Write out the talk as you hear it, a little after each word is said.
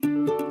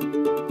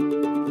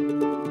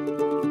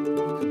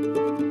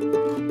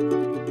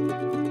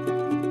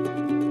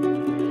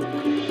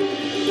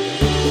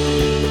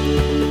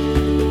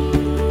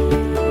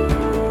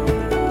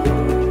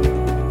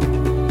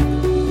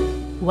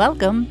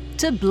Welcome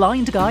to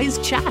Blind Guys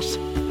Chat,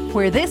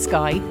 where this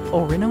guy,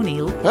 Oren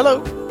O'Neill,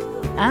 hello,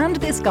 and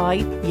this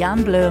guy,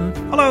 Jan Bloom,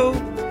 hello,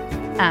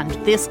 and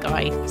this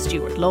guy,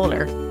 Stuart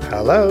Lawler,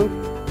 hello,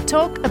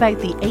 talk about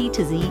the A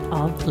to Z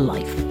of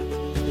life.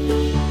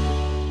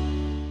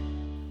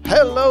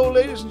 Hello,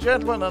 ladies and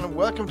gentlemen, and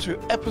welcome to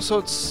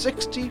episode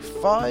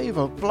 65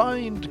 of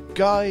Blind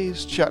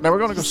Guys Chat. Now we're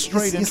going to go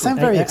straight into it. You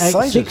sound very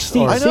excited.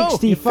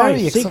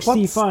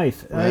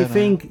 65. I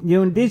think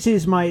this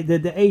is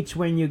the age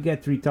when you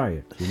get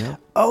retired. Could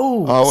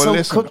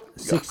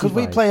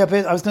we play a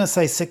bit? I was going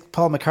to say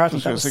Paul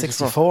McCartney. That was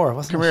 64,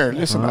 wasn't Come it? here,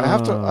 listen.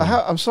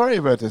 I'm sorry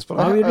about this, but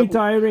are we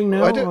retiring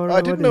now?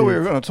 I didn't know we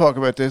were going to talk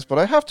about this, but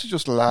I have to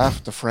just laugh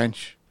at the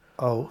French.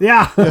 Oh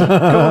yeah,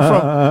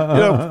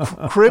 going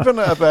from cribbing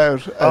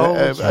about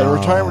a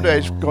retirement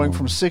age going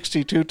from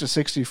 62 to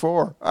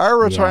 64. Our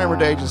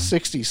retirement age is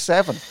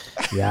 67.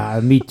 Yeah,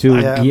 me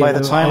too. By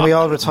the time we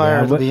all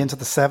retire, it'll be into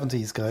the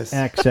 70s, guys.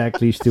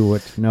 Exactly,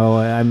 Stuart. No,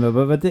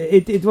 but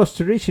it was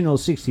traditional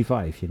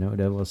 65.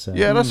 That was.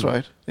 That's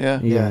right.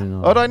 Yeah.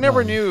 I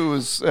never knew it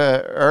was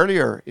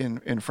earlier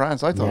in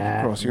France. I thought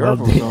across Europe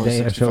it was always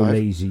 65. They are so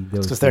lazy.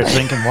 Because they're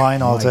drinking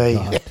wine all day.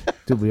 God,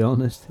 to be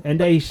honest, and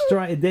they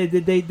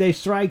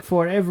strike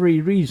for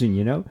every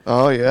reason,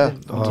 Oh yeah.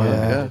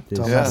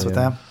 Don't mess with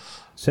them.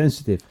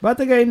 Sensitive. But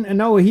again,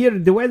 now here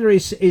the weather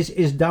is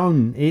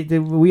down.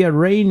 We are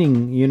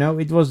raining,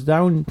 it was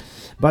down.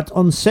 But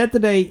on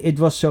Saturday it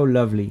was so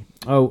lovely.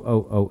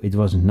 Oh, it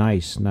was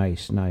nice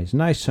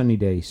sunny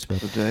days.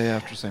 But the day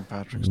after St.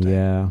 Patrick's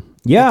Day.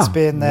 Yeah. It's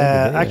been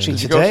actually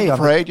Did you today go to the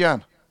parade,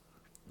 Jan?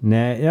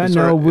 Is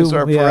there a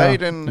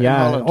parade in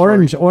Holland?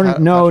 Orange.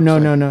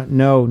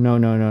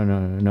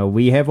 No.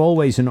 We have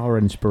always an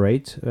orange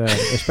parade,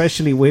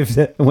 especially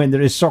when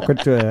there is soccer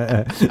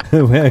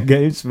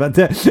games, but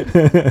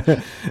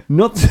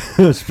not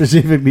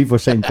specifically for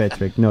St.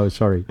 Patrick. No,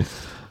 sorry,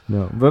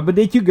 no. But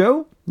did you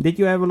go? Did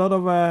you have a lot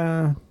of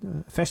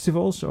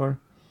festivals or?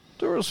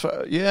 There was,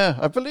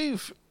 I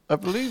believe.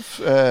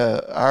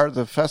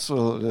 The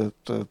festival,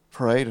 the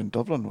parade in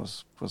Dublin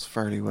was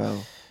fairly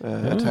well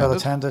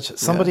attended.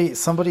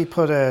 Somebody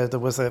put there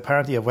was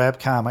apparently a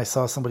webcam. I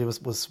saw somebody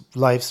was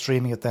live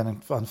streaming it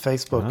then on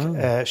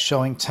Facebook,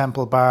 showing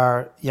Temple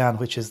Bar, Jan,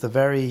 which is the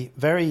very,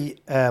 very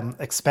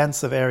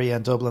expensive area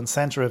in Dublin,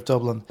 centre of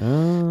Dublin,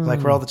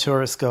 like where all the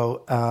tourists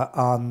go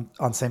on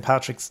St.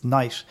 Patrick's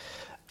night,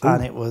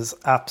 and it was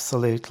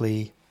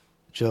absolutely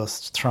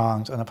just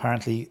thronged, and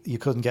apparently you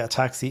couldn't get a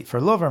taxi for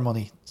love or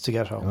money to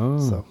get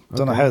home.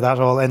 Don't know how that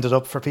all ended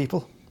up for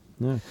people.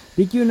 Yeah.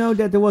 Did you know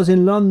that there was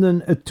in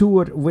London a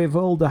tour with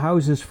all the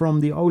houses from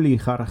the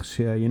oligarchs,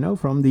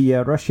 from the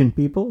Russian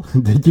people,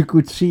 that you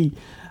could see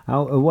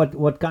how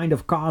what kind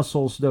of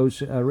castles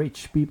those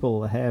rich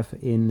people have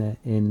in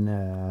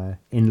London?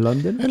 In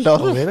London?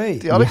 Oh, really?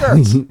 The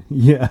oligarchs?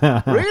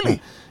 Yeah.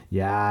 Really?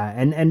 Yeah,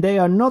 and they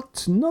are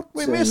not.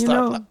 We missed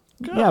that.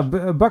 Yeah,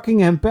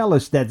 Buckingham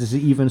Palace, that is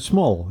even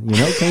small,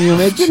 can you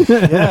imagine?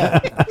 Yeah.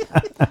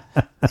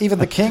 Even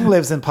the king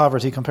lives in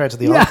poverty compared to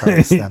the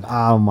oligarchs then.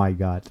 Oh my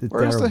God.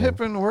 Where's the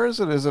hip in, where is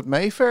it? Is it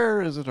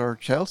Mayfair? Is it or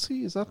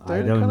Chelsea? Is that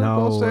there? I don't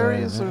know. Those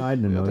areas? I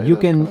don't know. You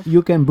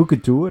can book a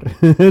tour.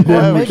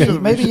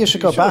 Maybe you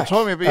should go back.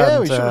 Told me, we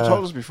should have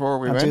told us before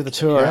we went. Do the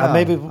tour. Yeah. And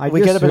maybe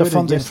we get a bit of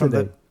funding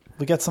from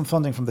we get some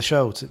funding from the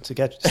show to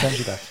send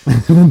you that.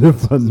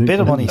 A bit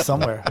of money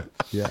somewhere.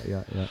 Yeah.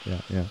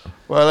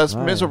 Well, it's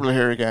miserable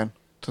here again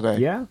today.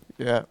 Yeah?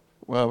 Yeah.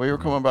 Well, we were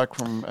coming back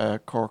from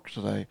Cork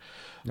today.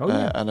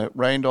 Yeah. And it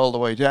rained all the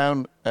way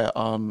down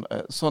on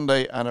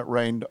Sunday, and it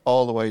rained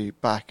all the way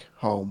back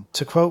home.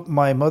 To quote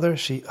my mother,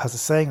 she has a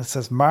saying that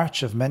says,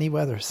 March of many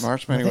weathers.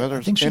 March many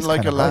weathers. In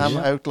like a lamb,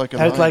 out like a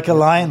lion. Out like a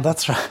lion,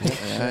 that's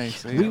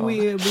right.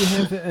 We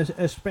have a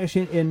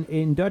expression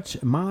in Dutch,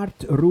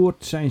 Maart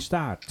roert zijn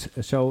staart.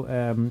 So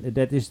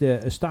that is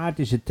the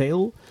staart is a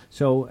tail.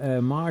 So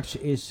March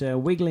is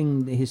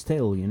wiggling his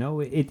tail,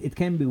 It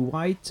can be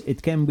white,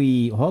 it can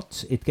be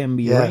hot, it can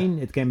be rain,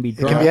 it can be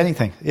dry. It can be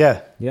anything, yeah.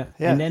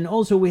 And then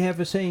also we have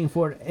a saying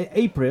for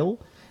April.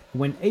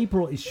 When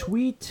April is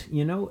sweet,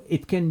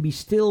 it can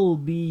still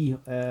be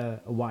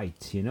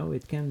white.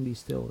 It can be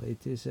still.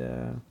 It is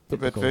a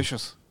bit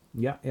vicious.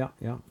 Yeah.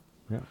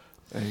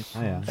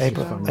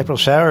 April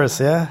showers.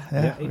 Yeah.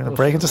 We're gonna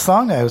break into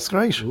song now. It's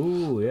great.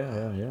 Ooh,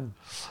 yeah.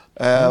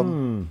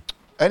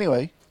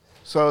 Anyway,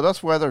 so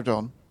that's weather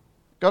done.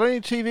 Got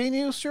any TV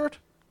news, Stuart?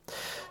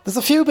 There's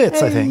a few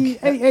bits, I think.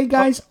 Hey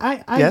guys,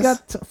 I yes?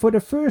 got, for the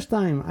first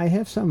time, I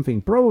have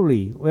something,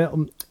 probably.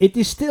 Well, it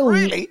is still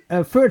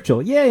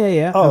virtual.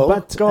 Yeah. Oh,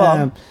 but go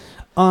on.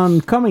 On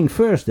coming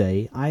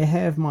Thursday, I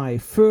have my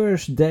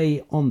first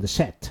day on the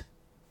set.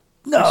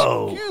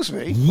 No. Excuse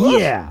me?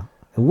 Yeah,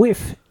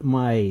 with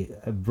my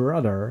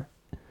brother,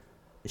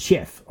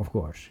 chef, of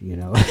course, Your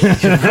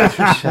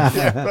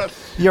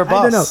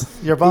boss.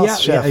 Your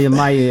boss chef.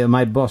 Yeah,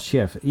 my boss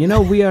chef.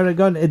 We are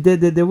going.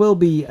 There will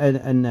be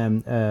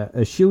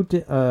a shoot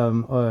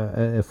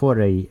for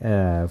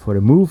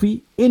a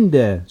movie in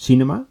the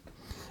cinema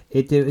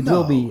It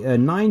will be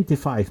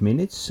 95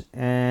 minutes,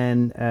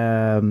 and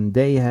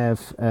they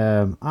have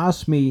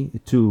asked me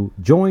to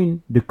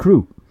join the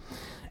crew.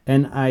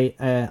 And I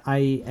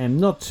am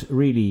not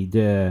really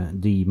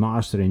the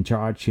master in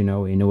charge, in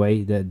a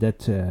way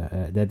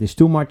that is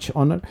too much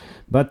honor.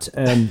 But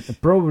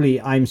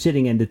probably I'm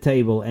sitting at the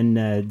table, and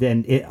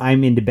then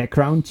I'm in the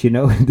background,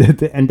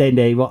 and then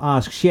they will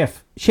ask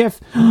chef,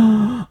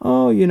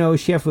 oh,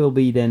 chef will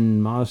be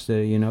then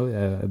master,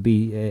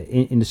 be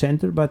in the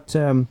center. But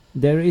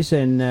there is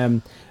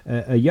a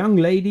young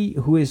lady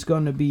who is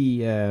going to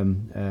be,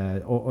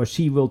 or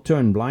she will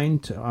turn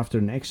blind after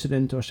an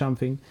accident or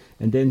something,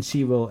 and then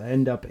she will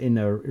end up in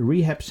a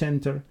rehab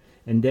center,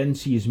 and then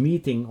she is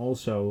meeting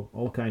also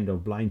all kind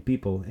of blind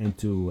people and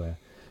to,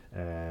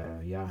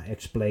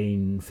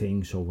 explain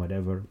things or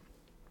whatever.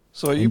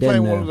 So are you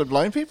playing one of the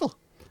blind people?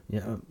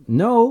 Yeah,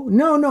 no,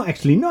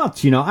 actually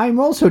not. I'm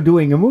also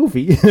doing a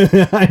movie.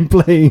 I'm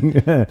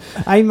playing.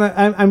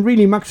 I'm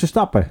really Max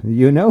Verstappen.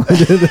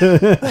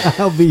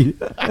 I'll be.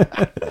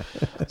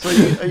 So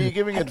are you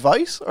giving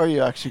advice, or are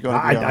you actually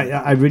going to be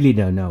I really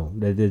don't know.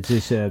 It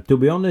is, to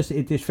be honest,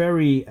 it is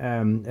very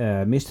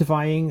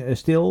mystifying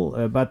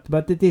still.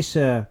 But it is.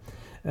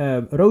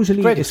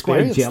 Rosalie is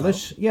quite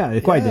jealous.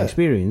 Quite the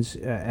experience,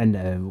 and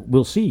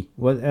we'll see.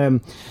 Well,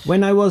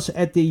 when I was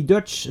at the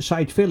Dutch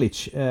Side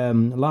Village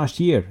last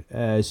year,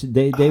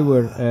 they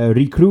were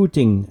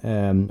recruiting,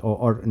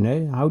 or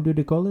no, how do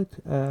they call it?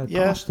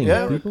 Casting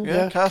people.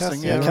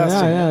 Casting,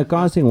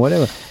 casting,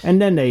 whatever. And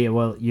then they,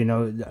 so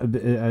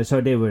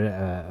they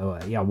were,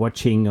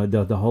 watching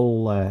the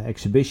whole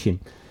exhibition.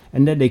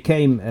 And then they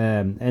came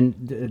and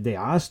they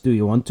asked, "Do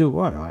you want to?"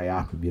 Well,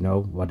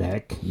 what the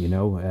heck,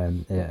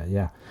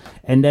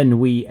 And then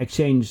we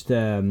exchanged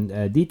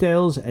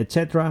details,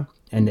 etc.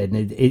 And then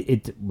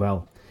it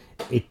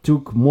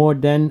took more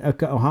than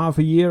half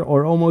a year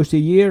or almost a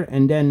year.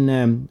 And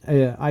then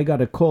I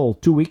got a call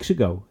 2 weeks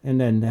ago. And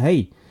then,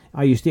 hey,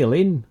 are you still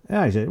in?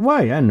 I said,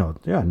 why? I'm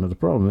not. Yeah, not a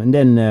problem. And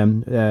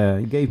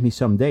then gave me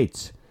some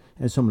dates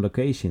and some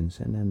locations.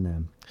 And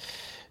then.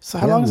 So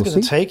how long is it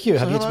going to take you?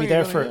 Have you to be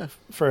there for a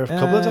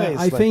couple of days?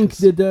 I think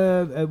that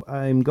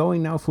I'm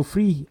going now for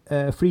 3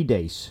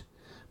 days,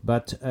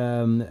 but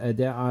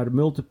there are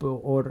multiple,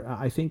 or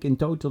I think in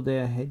total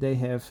they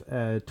have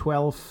 9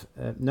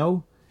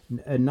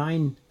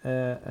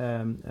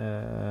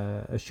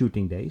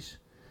 shooting days.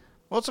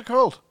 What's it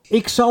called?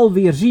 Ik zal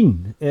weer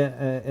zien.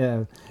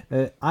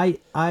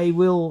 I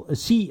will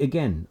see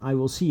again. I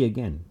will see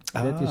again.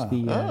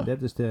 That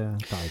is the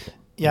title.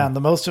 Yeah, and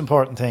the most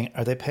important thing,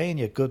 are they paying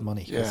you good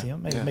money?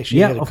 Make sure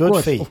you get a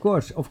good fee. Of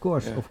course.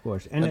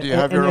 And do you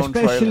have your own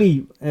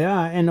especially,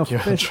 trailer? And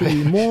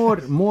especially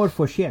more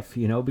for chef,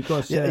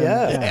 because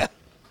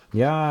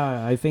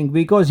I think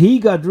because he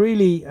got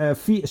really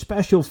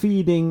special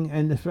feeding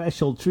and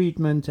special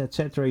treatment,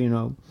 etc.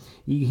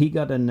 He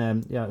got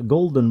a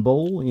golden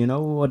bowl,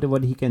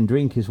 what he can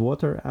drink his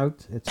water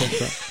out,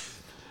 etc.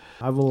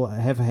 I will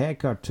have a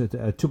haircut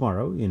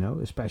tomorrow,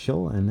 a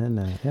special, and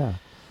then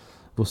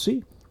we'll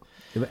see.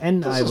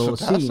 And this I will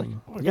fantastic. see.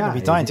 We're going to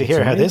be dying to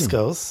hear how this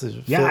goes.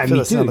 Me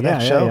too. The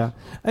next show. Yeah.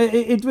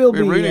 It will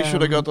be. We really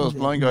should have got those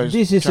blind guys.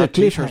 This is a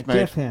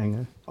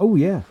cliffhanger. Oh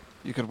yeah.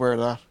 You could wear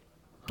that.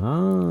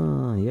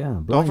 Ah, yeah.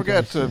 Don't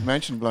forget to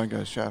mention Blind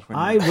Guys Chat.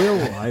 I will.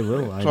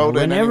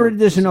 Whenever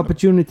there's an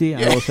opportunity,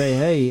 I will say,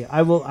 hey,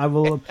 I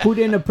will put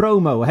in a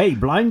promo. Hey,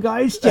 Blind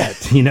Guys Chat,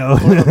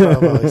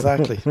 Promo,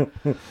 exactly.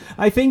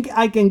 I think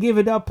I can give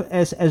it up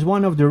as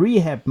one of the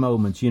rehab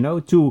moments,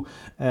 to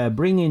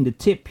bring in the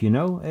tip,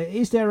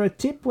 Is there a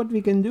tip what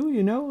we can do,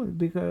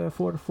 because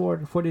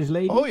for this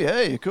lady? Oh,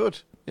 yeah, you could.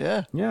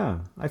 Yeah. Yeah,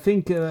 I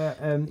think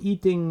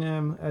eating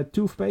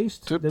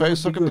toothpaste.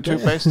 Sucking the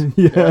toothpaste.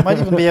 You might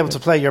even be able to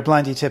play your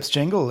Blindy Tips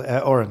jingle,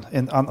 Oren,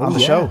 on the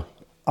show,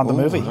 on the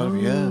movie.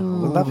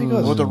 Wouldn't that be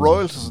good? Oh, the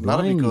royalties,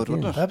 that'd be good,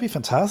 wouldn't it? That'd be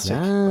fantastic.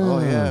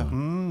 Oh, yeah.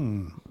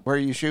 Where are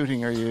you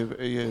shooting? Are you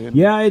in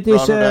it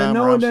is.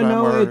 No.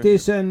 It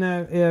is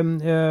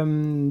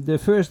the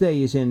first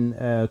day is in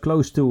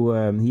close to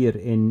here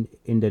in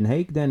Den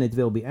Haag. Then it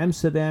will be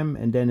Amsterdam,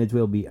 and then it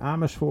will be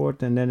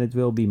Amersfoort, and then it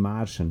will be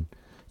Maarsen.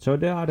 So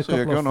there are a couple of... So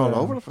you're going all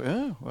over the...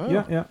 Yeah, wow.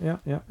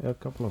 Yeah. A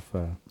couple of...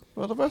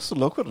 well, the best of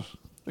luck with it.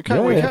 We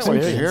can't wait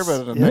to hear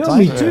about it. Me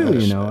too,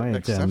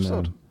 next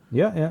episode.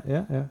 Yeah.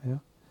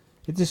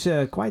 It is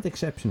quite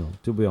exceptional,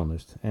 to be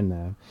honest.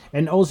 And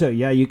also,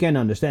 you can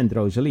understand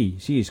Rosalie.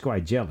 She is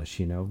quite jealous,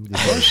 Oh,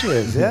 she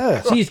is,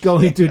 yeah. She's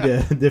going to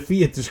the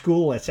theater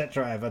school,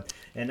 etc.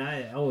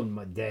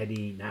 My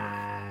daddy,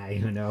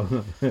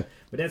 but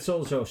that's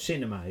also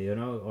cinema,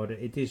 or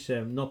it is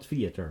not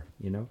theater,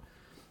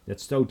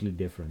 That's totally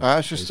different.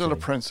 She's still a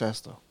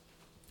princess, though.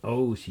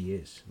 Oh, she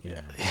is.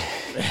 Yeah.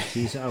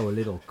 She's our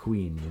little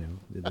queen,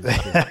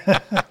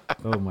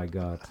 Oh my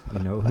God,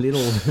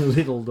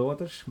 little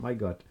daughters. My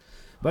God,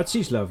 but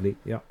she's lovely.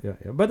 Yeah.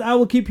 But I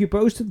will keep you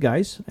posted,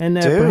 guys, and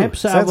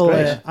perhaps I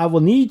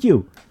will need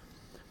you.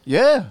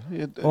 Yeah.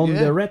 On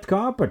the red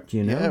carpet,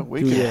 Yeah,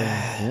 we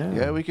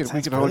could.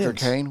 We could hold your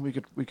cane.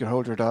 We could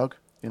hold your dog.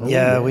 You know?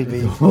 Yeah, we'd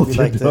be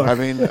like that. I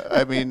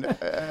mean,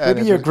 and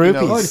Maybe your if it- you know,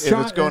 groupies. if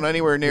it's going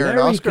anywhere near an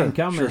Larry Oscar, can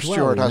come sure, as well,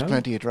 Stuart you has know?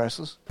 plenty of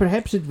dresses.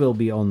 Perhaps it will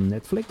be on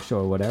Netflix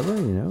or whatever,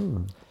 you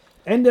know.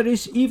 And there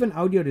is even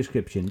audio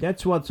description.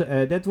 That's what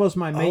that was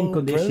my main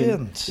condition.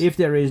 Brilliant. If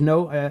there is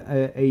no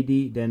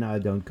AD, then I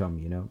don't come,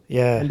 you know.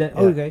 Yeah. And then,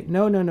 yeah. okay,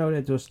 no,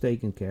 that was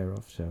taken care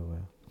of. So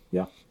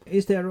yeah,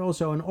 is there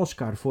also an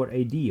Oscar for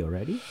AD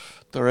already?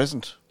 There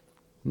isn't.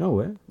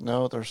 No, eh?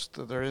 No,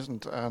 there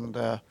isn't, and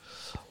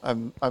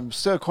I'm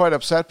still quite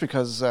upset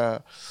because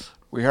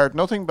we heard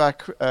nothing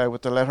back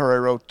with the letter I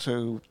wrote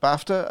to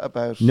BAFTA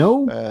about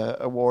No?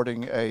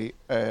 awarding an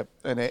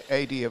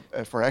AD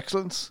for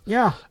excellence,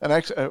 Yeah. an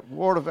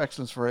award of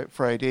excellence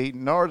for AD.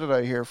 Nor did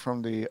I hear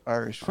from the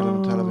Irish Film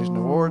and Television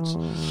Awards.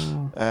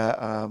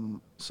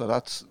 So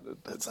that's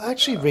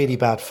actually really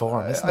bad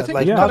form, isn't I it? think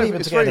Like it's not kind of- even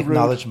it's to get very rude.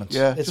 acknowledgement.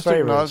 Yeah, it's just very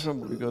rude. acknowledgement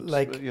would be good,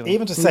 Like you know.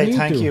 even to We say need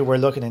thank to. you, we're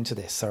looking into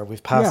this, or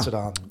we've passed Yeah.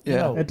 it on. Yeah. You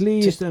know, At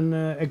least an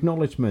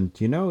acknowledgement,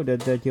 you know,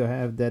 that you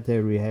have that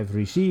they have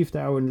received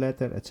our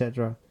letter,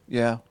 etc.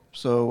 Yeah,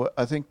 so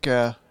I think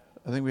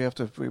we have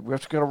to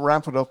get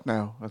ramp it up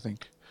now. I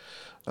think.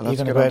 And Are you let's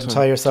going to get go on out and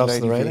tie yourselves to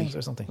the Lady V. railings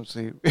or something? Let's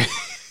see.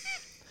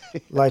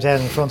 Lie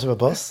down in front of a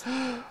bus?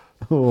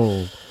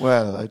 Oh,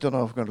 Well, I don't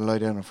know if I'm going to lie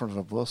down in front of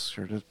a bus.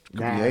 Sure, it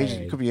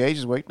could be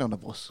ages waiting on a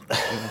bus.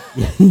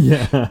 You know.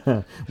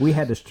 yeah. We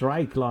had a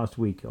strike last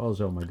week.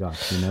 Also, my God,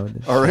 you know.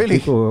 Oh, really?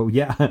 People,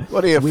 yeah.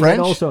 What are you, We French? had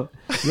also,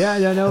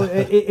 yeah, no.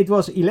 It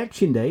was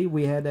election day.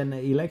 We had an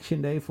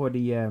election day for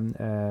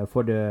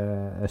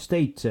the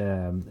state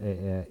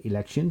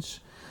elections.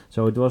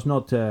 So it was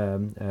not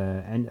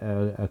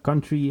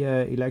country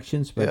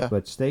elections,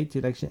 but state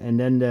election. And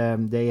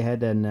then they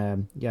had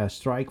an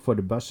strike for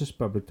the buses,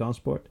 public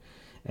transport.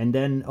 And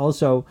then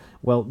also,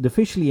 well, the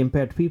visually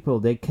impaired people,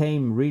 they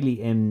came really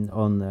in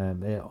on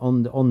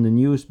the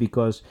news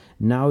because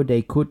now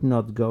they could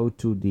not go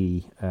to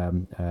the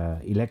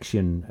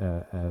election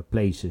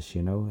places,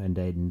 you know, and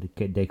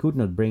they could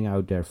not bring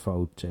out their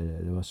vote.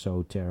 It was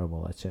so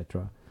terrible,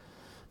 etc.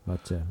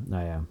 But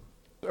yeah.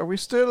 Are we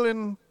still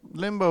in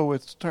limbo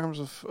with terms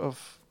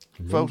of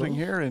voting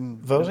here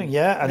in Voting,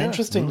 yeah. And Yeah.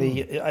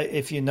 interestingly,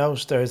 if you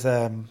note, there's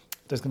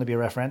going to be a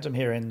referendum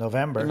here in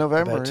November,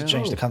 about to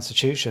change the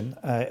constitution.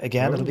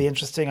 Again, it'll be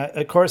interesting.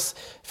 Of course,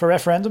 for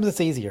referendums,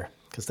 it's easier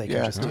because they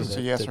can just do it's a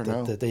the yes or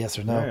no. the yes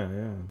or no.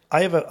 Yeah.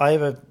 I have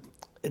a.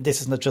 This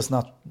is not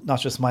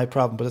just my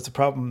problem, but it's a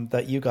problem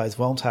that you guys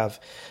won't have.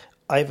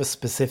 I have a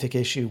specific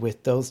issue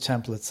with those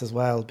templates as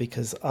well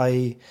because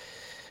I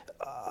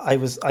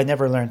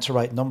never learned to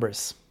write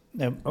numbers.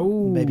 Now,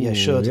 maybe I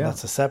should, and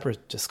that's a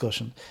separate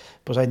discussion,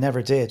 but I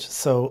never did.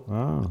 So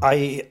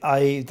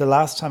I the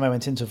last time I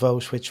went in to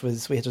vote, which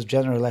was, we had a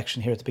general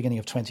election here at the beginning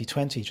of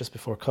 2020, just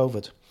before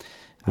COVID.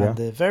 And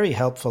the very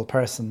helpful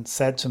person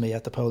said to me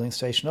at the polling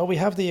station, "Oh, we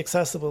have the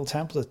accessible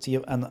template to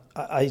you." And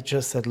I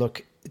just said,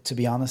 "Look, to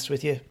be honest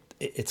with you,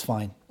 it's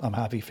fine. I'm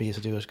happy for you to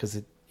do it because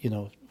it's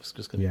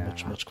just going to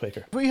be much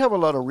quicker." We have a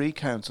lot of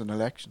recounts in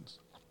elections.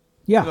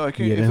 Yeah, Like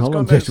here if in it's Holland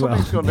gone down, as well.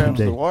 something's gone down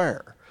to the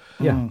wire.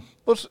 Yeah.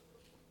 But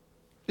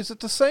is it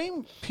the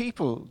same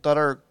people that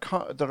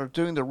are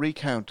doing the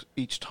recount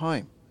each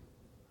time?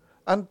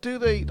 And do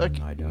they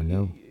I don't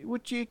know.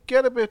 Would you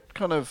get a bit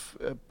kind of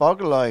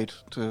boggle-eyed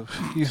to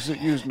use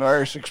an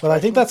Irish expression? Well, I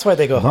think that's why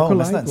they go home,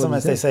 Boggle-eyed? isn't it? And What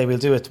sometimes is they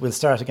that? say we'll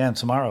start again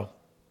tomorrow.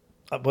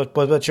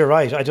 But you're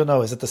right. I don't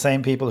know. Is it the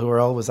same people who are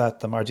always at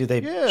them, or do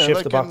they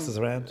shift the boxes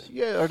around?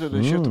 Yeah, or do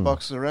they shift the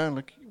boxes around?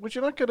 Like, would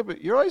you not get a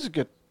bit? Your eyes would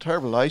get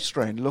terrible eye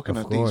strain looking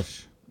Of at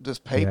course. this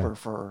paper Yeah.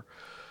 for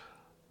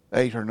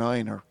 8 or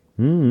 9 or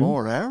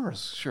more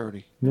hours,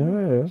 surely.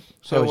 Yeah.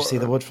 So you see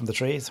the wood from the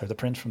trees or the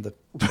print from the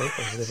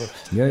paper.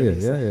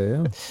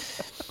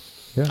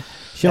 Yeah.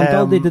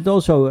 Chantal did it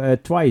also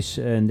twice,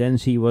 and then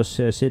she was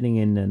sitting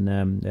in,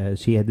 and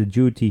she had the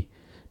duty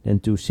then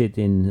to sit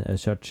in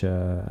such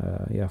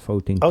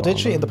voting. Oh, did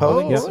she in the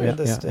polling? Oh, Yeah,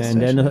 this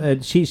and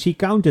then she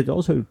counted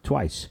also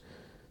twice.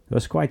 It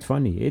was quite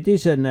funny. It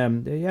is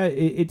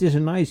it is a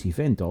nice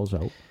event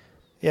also.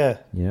 Yeah.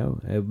 You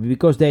know,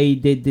 because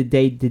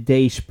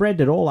they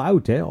spread it all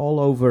out, all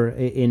over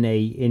in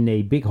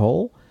a big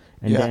hall,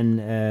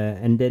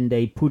 and then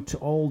they put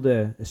all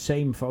the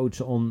same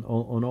votes on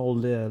all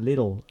the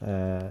little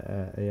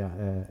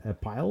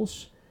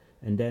piles,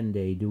 and then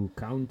they do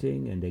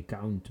counting, and they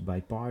count by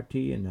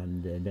party,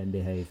 and then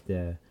they have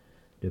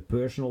the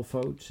personal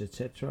votes,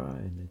 etc.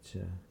 And it's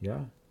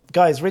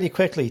Guys, really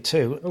quickly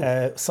too,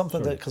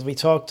 something sorry. that, because we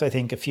talked, I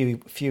think, a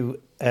few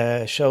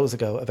shows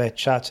ago about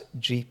Chat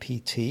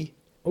GPT,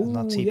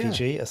 not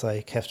TPG, as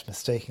I kept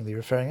mistakenly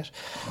referring it.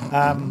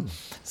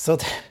 So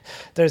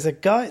there's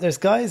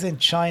guys in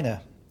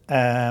China who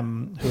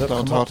have Don't come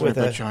up talk with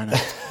about China.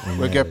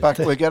 We'll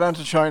get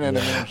onto China in a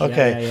minute.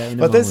 Okay,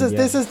 but this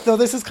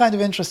is kind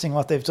of interesting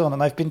what they've done,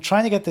 and I've been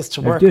trying to get this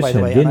to work, just by the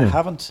had way, and I dinner,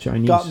 haven't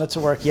Chinese. gotten it to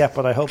work yet,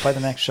 but I hope by the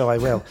next show I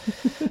will.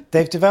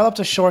 They've developed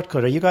a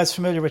shortcut. Are you guys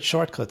familiar with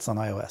shortcuts on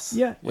iOS?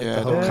 Yeah. With Yeah,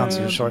 the whole yeah,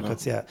 concept of yeah.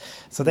 shortcuts, yeah.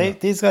 So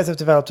these guys have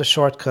developed a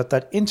shortcut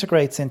that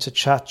integrates into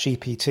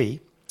ChatGPT,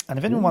 and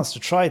if anyone wants to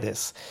try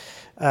this,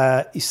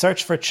 You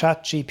search for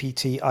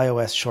ChatGPT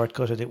iOS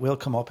shortcut, and it will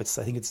come up. I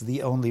think it's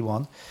the only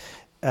one.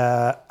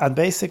 And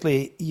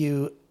basically,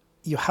 you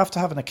have to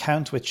have an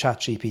account with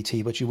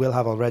ChatGPT, but you will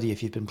have already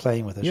if you've been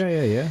playing with it.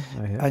 Yeah.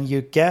 I have. And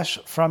you get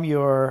from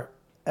your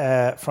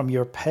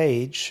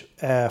page,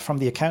 from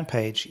the account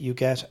page, you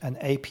get an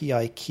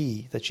API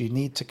key that you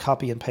need to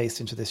copy and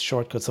paste into this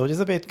shortcut. So it is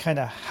a bit kind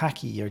of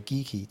hacky or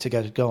geeky to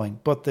get it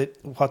going. But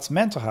what's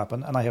meant to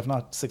happen, and I have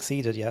not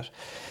succeeded yet,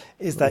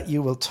 is that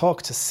you will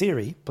talk to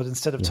Siri, but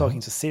instead of talking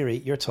to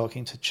Siri, you're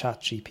talking to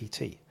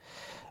ChatGPT.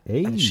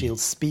 Hey. And she'll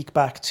speak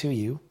back to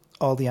you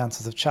all the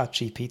answers of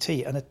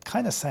ChatGPT. And it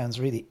kind of sounds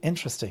really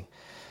interesting.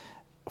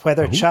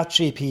 Whether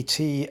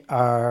ChatGPT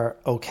are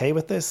okay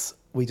with this,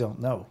 we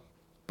don't know.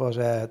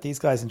 But these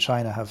guys in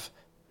China have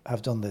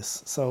done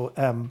this. So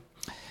I'm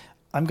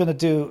going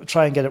to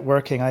try and get it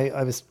working.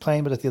 I was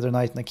playing with it the other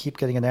night and I keep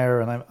getting an error,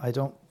 and I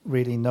don't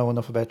really know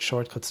enough about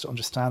shortcuts to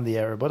understand the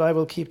error, but I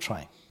will keep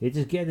trying. It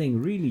is getting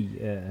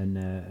really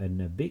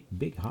a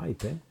big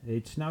hype. Eh?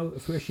 It's now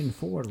version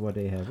 4 what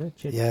they have.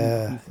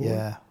 Yeah, 4.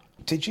 yeah.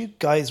 Did you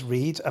guys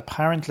read,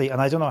 apparently,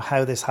 and I don't know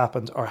how this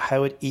happened or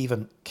how it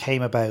even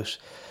came about,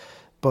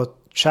 but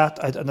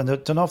I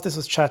don't know if this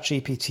was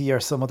ChatGPT or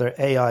some other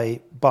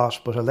AI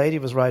bot, but a lady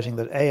was writing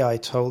that AI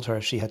told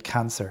her she had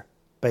cancer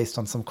based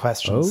on some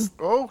questions.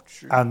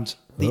 And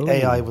the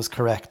AI was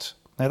correct.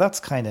 Now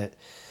that's kind of...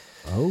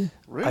 Oh,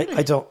 really?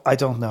 I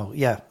don't know.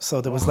 Yeah. So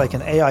there was like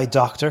an AI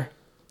doctor,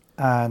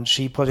 and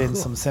she put in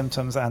some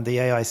symptoms, and the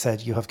AI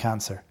said, "You have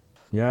cancer."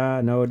 Yeah,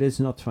 no, it is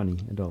not funny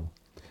at all.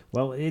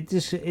 Well, it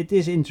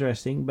is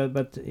interesting,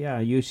 but yeah,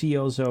 you see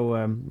also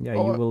you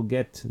will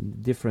get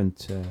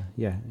different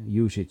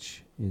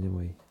usage in a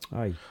way.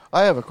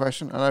 I have a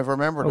question, and I've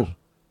remembered it.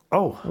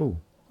 Oh,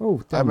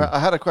 tell me. I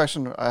had a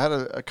question. I had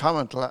a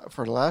comment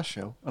for the last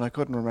show, and I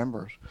couldn't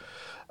remember it.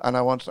 And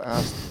I wanted to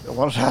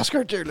ask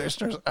our dear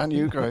listeners and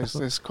you guys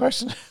this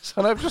question,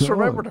 and I've just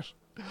remembered it.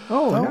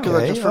 Oh,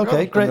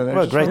 okay,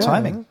 great, great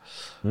timing.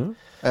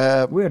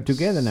 We're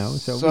together now,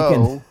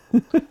 so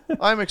we can.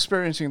 I'm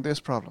experiencing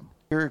this problem.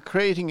 You're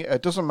creating,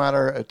 it doesn't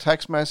matter, a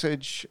text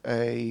message,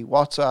 a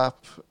WhatsApp,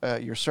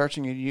 you're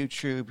searching in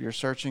YouTube, you're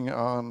searching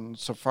on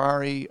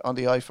Safari, on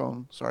the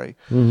iPhone,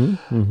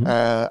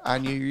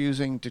 and you're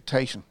using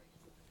dictation.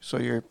 So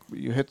you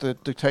hit the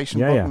dictation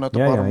button at the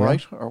bottom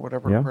right, or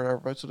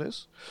whereabouts it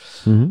is,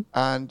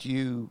 and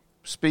you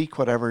speak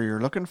whatever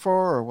you're looking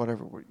for, or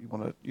whatever you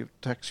want to, you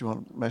text, you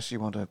want message, you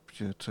want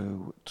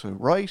to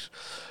write,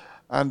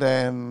 and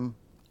then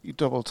you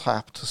double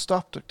tap to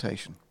stop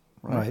dictation.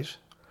 Right.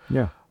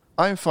 Yeah.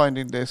 I'm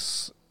finding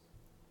this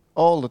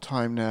all the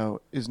time now.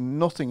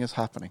 Nothing is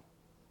happening.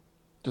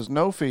 There's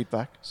no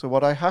feedback. So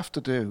what I have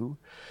to do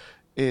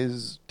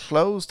is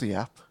close the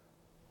app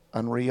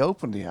and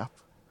reopen the app.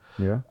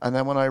 Yeah. And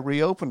then when I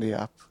reopen the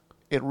app,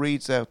 it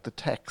reads out the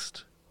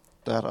text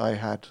that I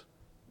had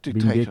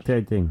dictated. Been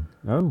dictating.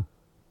 Oh.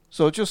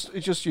 So it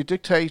just you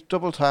dictate,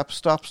 double tap,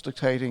 stops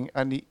dictating,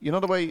 and you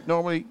know the way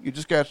normally you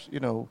just get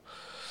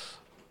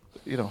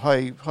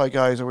hi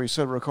guys, are we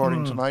still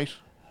recording tonight?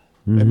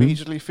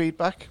 Immediately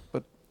feedback,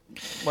 but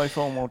my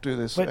phone won't do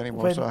this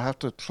anymore, so I have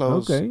to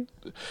close. Okay.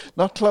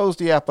 Not close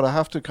the app, but I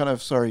have to kind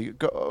of go to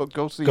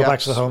the go apps, back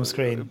to the home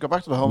screen. Go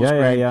back to the home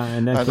screen. Yeah,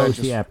 and then close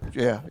the app.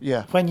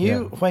 Yeah. When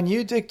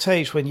you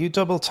dictate, when you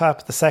double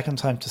tap the second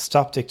time to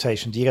stop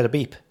dictation, do you get a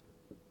beep?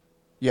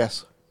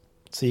 Yes.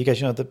 So you get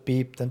the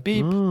beep, then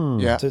beep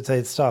to say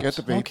it stopped. Get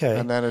the beep, okay.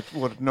 and then it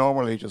would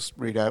normally just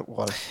read out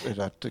what it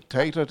had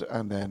dictated,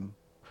 and then.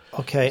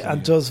 Okay,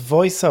 and does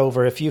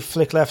VoiceOver, if you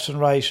flick left and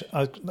right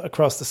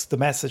across the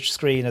message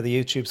screen or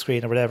the YouTube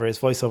screen or whatever, is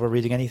VoiceOver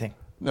reading anything?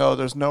 No,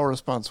 there's no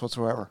response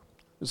whatsoever.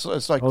 It's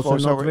like also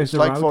VoiceOver. It's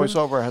like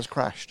VoiceOver has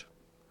crashed.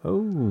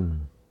 Oh.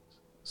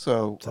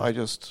 So I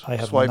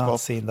have swipe not up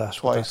seen that.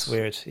 twice. That's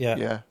weird. Yeah.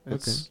 Yeah.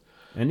 It's,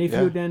 okay. And if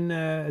you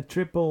then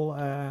triple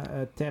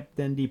tap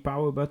then the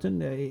power button,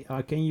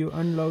 can you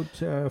unload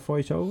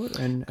VoiceOver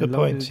and good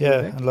point?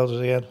 Yeah, unload it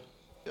again.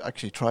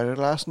 Actually tried it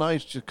last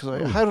night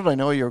because how did I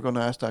know you were going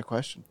to ask that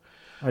question?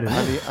 I don't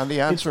know. And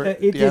the answer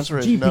the answer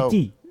is no.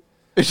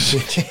 It's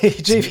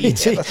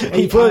GPT.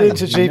 He put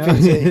into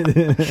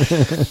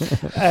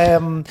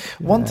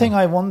GPT. One thing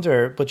I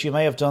wonder, but you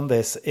may have done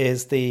this,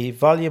 is the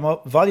volume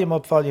up,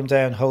 volume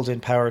down, hold in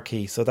power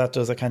key. So that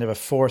does a kind of a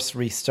force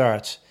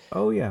restart.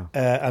 Oh yeah.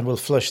 And will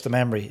flush the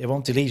memory. It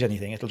won't delete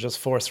anything. It'll just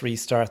force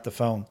restart the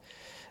phone.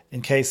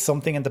 In case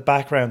something in the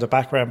background, a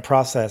background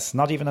process,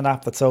 not even an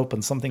app that's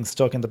open, something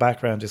stuck in the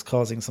background is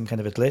causing some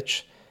kind of a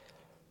glitch.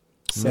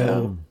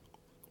 So,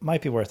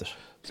 might be worth it.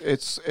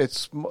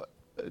 It's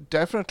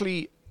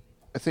definitely,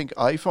 I think,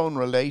 iPhone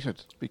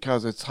related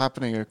because it's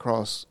happening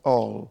across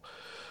all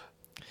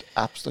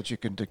apps that you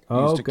can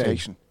use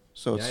dictation.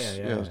 So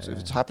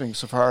it's happening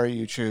Safari,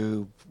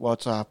 YouTube,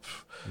 WhatsApp,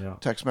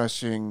 text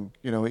messaging.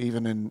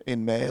 Even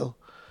in mail.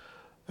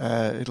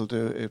 It'll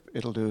do it.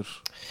 It won't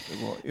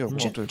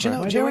do it. Do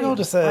you ever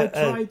notice? I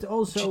tried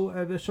also.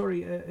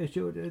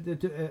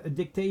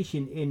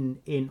 Dictation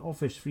in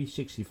Office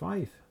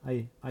 365.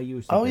 I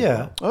used it. Oh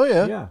yeah. Oh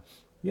yeah.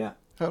 Yeah.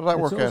 How did that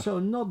It's work out? also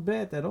not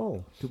bad at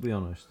all, to be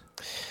honest.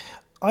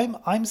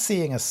 I'm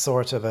seeing a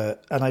sort of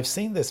and I've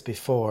seen this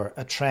before,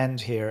 a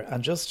trend here,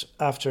 and just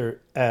after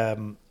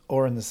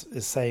Oren is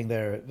saying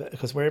there,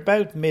 because we're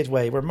about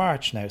midway, we're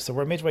March now, so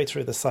we're midway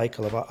through the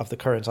cycle of the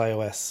current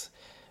iOS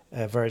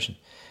version.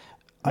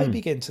 I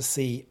begin to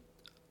see,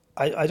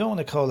 I don't want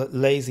to call it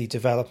lazy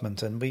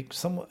development, and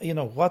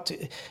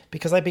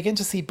because I begin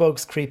to see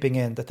bugs creeping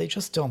in that they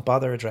just don't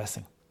bother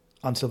addressing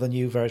until the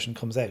new version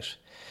comes out.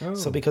 Oh.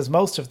 So because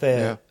most of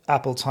the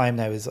Apple time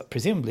now is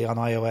presumably on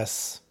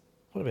iOS,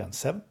 what are we on,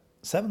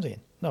 17?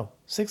 No,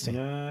 16.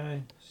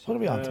 What are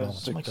we on at the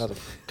moment? Oh my God,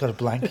 I've got a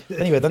blank.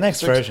 Anyway, the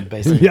next version,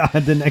 basically. Yeah,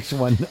 the next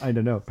one, I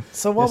don't know.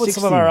 So what would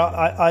 16. some of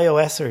our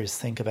iOSers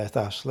think about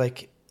that?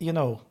 Like,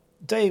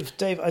 Dave,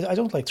 I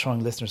don't like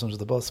throwing listeners under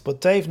the bus, but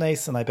Dave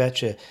Nason, I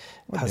bet you,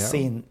 has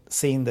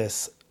seen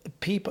this.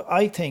 People,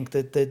 I think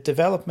that the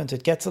development,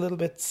 it gets a little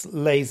bit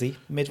lazy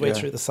midway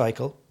through the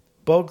cycle.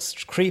 Bugs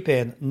creep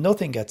in,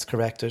 nothing gets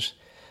corrected,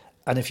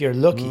 and if you're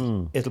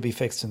lucky, it'll be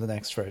fixed in the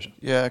next version.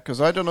 Yeah,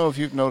 because I don't know if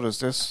you've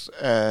noticed this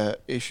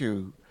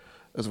issue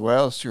as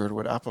well, Stuart,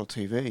 with Apple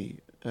TV.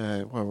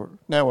 While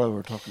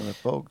we're talking about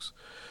bugs,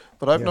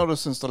 but I've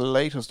noticed since the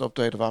latest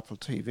update of Apple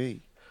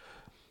TV,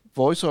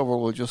 VoiceOver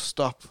will just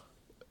stop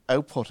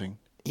outputting.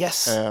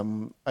 Yes.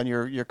 And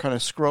you're kind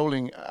of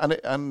scrolling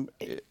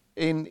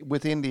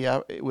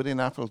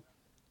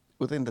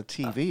within the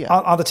TV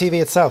app. On the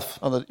TV itself.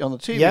 On the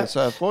TV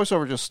itself,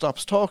 VoiceOver just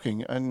stops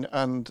talking,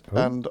 and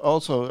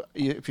also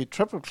if you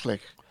triple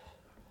click,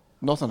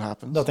 nothing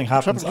happens. Nothing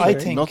happens. Triple I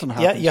click, think. nothing Yeah,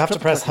 happens. you have to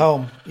Triple press clicking.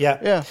 home. Yeah.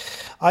 Yeah.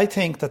 I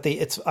think that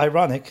it's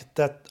ironic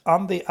that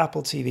on the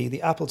Apple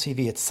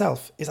TV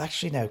itself is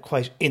actually now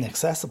quite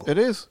inaccessible. It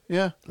is.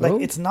 Yeah.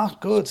 It's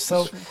not good.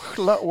 So It's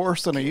a lot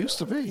worse than it used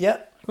to be. yeah.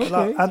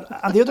 Okay.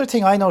 And the other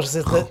thing I noticed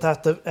is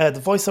that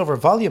the VoiceOver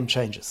volume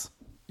changes.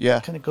 Yeah.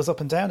 Kind of goes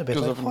up and down a bit.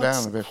 Goes Like, up and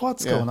down a bit.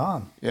 What's Yeah. going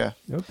on? Yeah.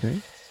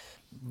 Okay.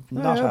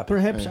 Not happy.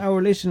 Perhaps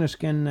our listeners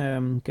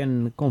can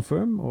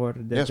confirm or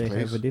that Yes, they please.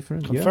 have a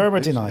different... Confirm or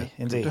deny,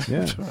 indeed.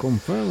 Yeah,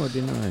 confirm or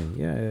deny.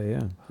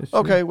 Yeah. That's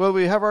Okay. Will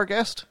we have our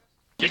guest?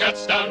 He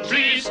cuts down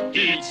trees,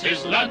 he eats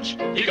his lunch,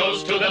 he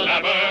goes to the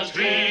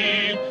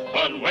laboratory.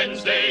 On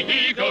Wednesday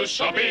he goes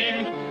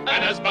shopping and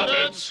has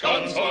buttered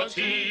scones for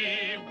tea.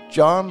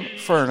 John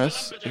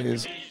Furness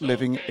is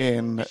living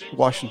in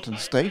Washington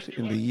State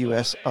in the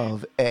US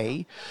of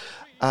A,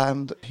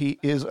 and he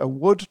is a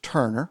wood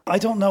turner. I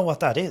don't know what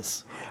that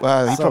is.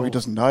 Well, he So- probably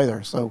doesn't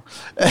either. So,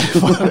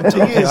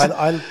 Okay,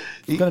 I'm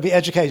going to be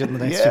educated in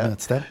the next few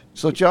minutes then.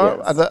 So John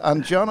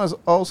and John is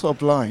also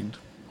blind,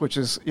 which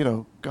is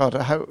God,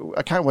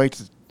 I can't wait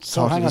to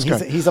So talk hang to on,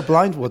 this guy. he's a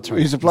blind wood turner.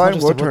 He's a not blind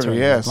just wood turner,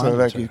 yeah. he's a So blind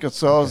like wood he's turner. got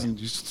saws and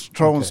he's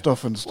throwing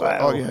stuff and stuff.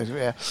 Wow. Oh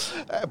yeah.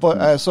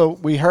 But so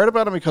we heard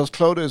about him because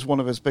Clodagh is one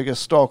of his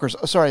biggest stalkers.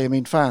 Sorry, I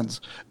mean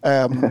fans.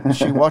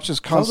 She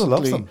watches Clodagh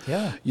loves constantly. him,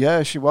 yeah.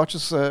 Yeah, she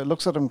watches,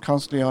 looks at him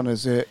constantly on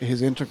his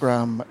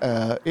Instagram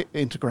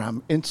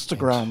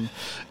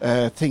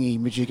thingy,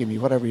 majigamy,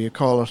 whatever you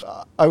call it.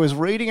 I was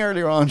reading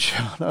earlier on,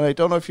 Sean, and I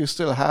don't know if you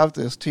still have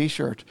this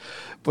T-shirt,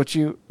 but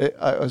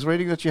I was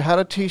reading that you had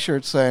a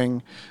T-shirt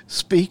saying,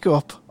 "Speak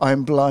up,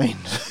 I'm blind."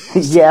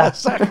 Yeah.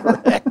 Is that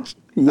correct?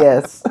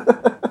 Yes.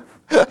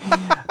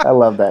 I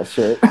love that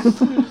shit.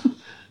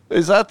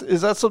 Is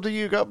that something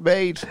you got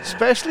made,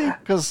 especially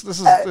because this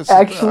is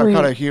Actually- our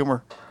kind of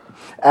humor?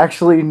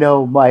 Actually,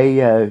 no,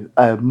 my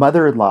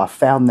mother-in-law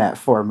found that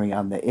for me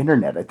on the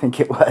internet, I think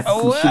it was.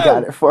 Oh, She wow.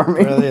 got it for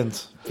me.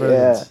 Brilliant.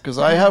 Yeah. Because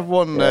I have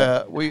one,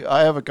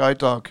 I have a guide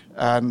dog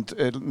and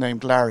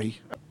named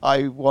Larry.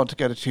 I want to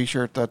get a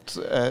T-shirt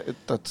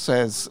that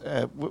says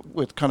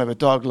with kind of a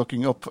dog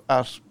looking up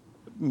at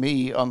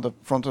me on the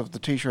front of the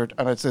T-shirt,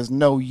 and it says,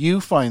 "No, you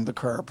find the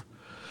curb."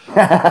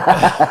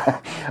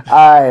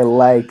 I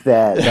like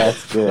that.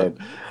 That's good.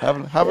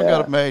 Haven't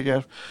got it made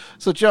yet.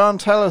 So, John,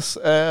 tell us.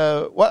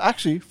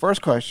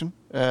 First question: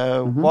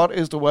 What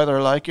is the weather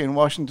like in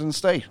Washington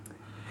State?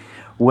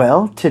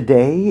 Well,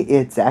 today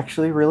it's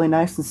actually really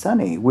nice and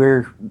sunny.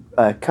 We're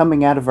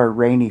coming out of our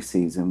rainy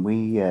season.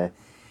 We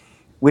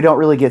don't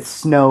really get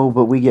snow,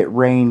 but we get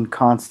rain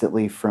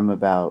constantly from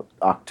about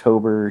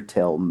October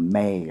till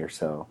May or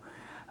so.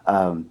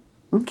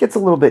 It gets a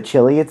little bit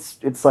chilly.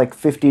 It's like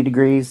 50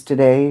 degrees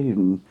today,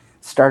 and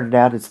started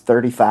out it's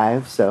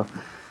 35. So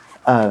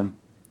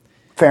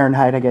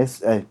Fahrenheit, I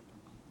guess.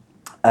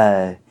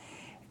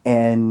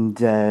 And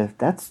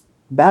that's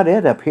about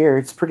it up here.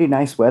 It's pretty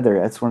nice weather.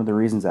 That's one of the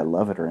reasons I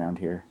love it around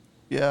here.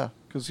 Yeah,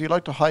 because you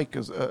like to hike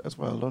as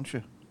well, don't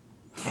you?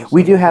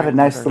 We do have a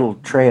nice little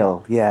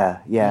trail.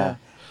 Yeah.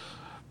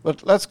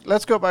 But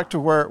let's go back to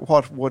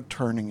what wood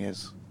turning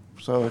is.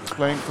 So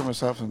explain for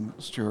myself and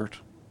Stuart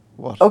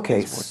what.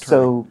 Okay, is wood turning.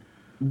 so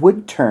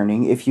wood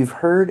turning, if you've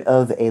heard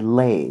of a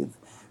lathe,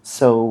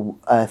 so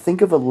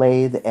think of a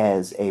lathe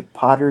as a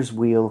potter's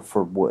wheel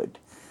for wood.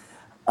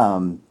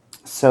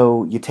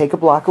 So you take a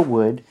block of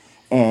wood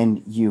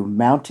and you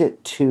mount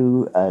it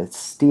to a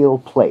steel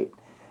plate,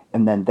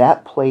 and then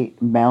that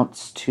plate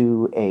mounts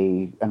to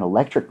an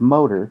electric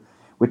motor,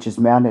 which is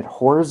mounted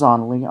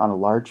horizontally on a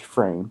large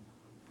frame.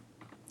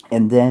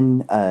 And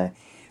then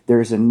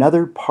there's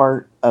another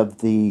part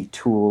of the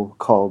tool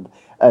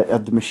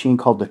of the machine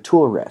called the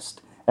tool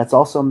rest. That's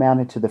also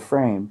mounted to the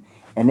frame,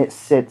 and it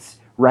sits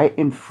right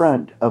in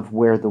front of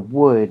where the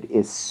wood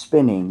is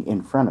spinning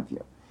in front of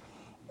you.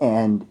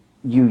 And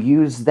you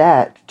use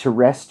that to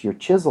rest your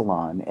chisel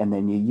on, and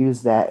then you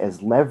use that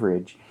as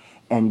leverage,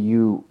 and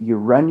you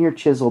run your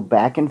chisel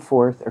back and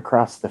forth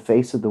across the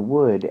face of the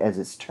wood as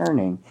it's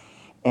turning,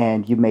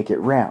 and you make it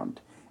round.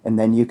 And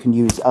then you can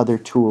use other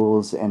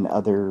tools and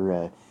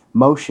other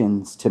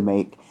motions to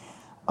make,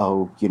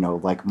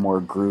 like more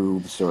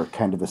grooves or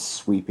kind of a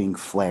sweeping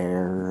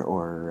flare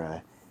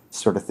or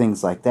sort of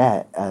things like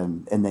that.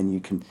 And then you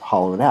can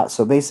hollow it out.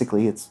 So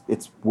basically, it's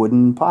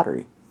wooden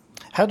pottery.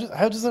 How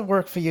does it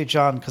work for you,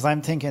 John? Because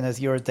I'm thinking as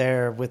you're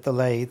there with the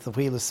lathe, the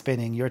wheel is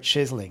spinning, you're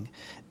chiseling.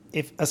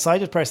 If a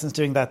sighted person's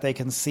doing that, they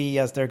can see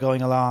as they're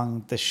going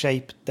along the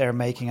shape they're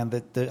making and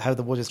how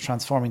the wood is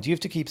transforming. Do you have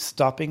to keep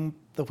stopping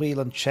the wheel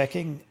and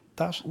checking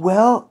that?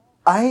 Well,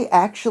 I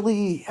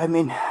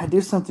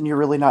do something you're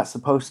really not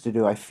supposed to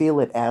do. I feel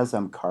it as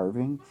I'm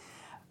carving.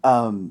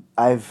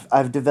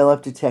 I've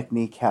developed a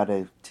technique how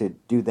to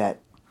do that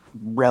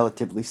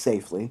relatively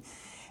safely.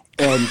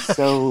 And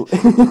so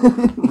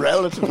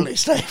relatively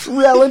safe.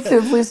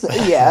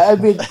 Yeah, I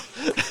mean,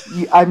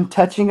 I'm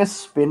touching a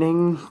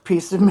spinning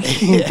piece of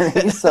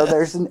machinery, so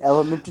there's an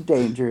element of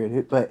danger in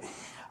it. But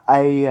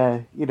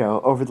I,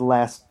 over the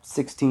last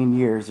 16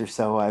 years or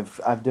so,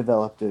 I've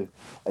developed a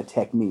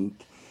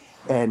technique,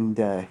 and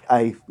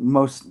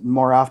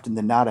more often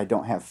than not, I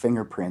don't have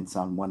fingerprints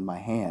on one of my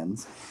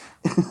hands.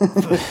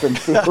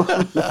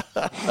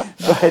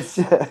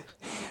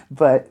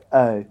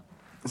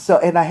 So,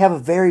 and I have a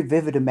very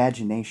vivid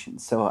imagination.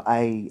 So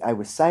I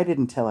was sighted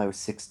until I was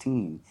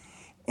 16,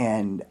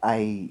 and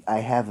I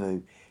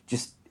have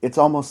it's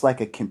almost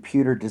like a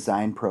computer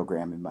design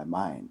program in my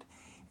mind.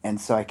 And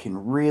so I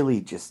can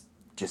really just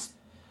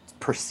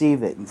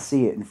perceive it and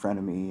see it in front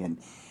of me. And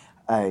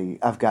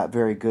I've got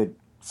very good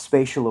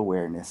spatial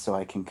awareness, so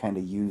I can kind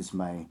of use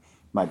my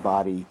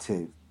body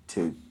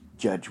to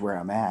judge where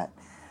I'm at.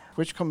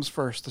 Which comes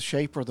first, the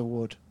shape or the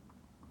wood?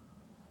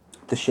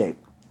 The shape.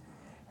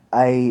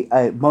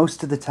 I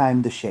most of the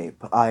time the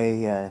shape.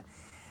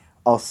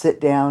 I'll sit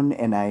down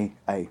and I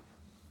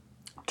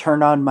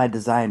turn on my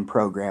design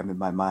program in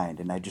my mind,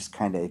 and I just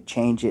kind of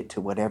change it to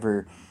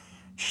whatever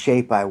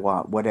shape I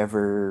want,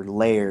 whatever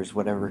layers,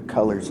 whatever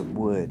colors of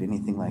wood,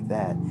 anything like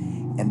that.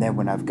 And then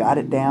when I've got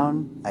it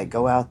down, I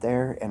go out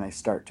there and I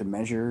start to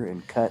measure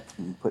and cut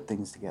and put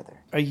things together.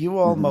 Are you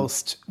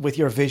almost, with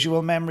your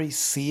visual memory,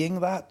 seeing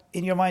that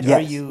in your mind? Yes. Or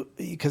are you,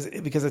 because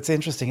it's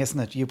interesting, isn't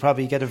it? You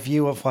probably get a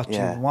view of what you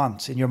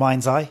want in your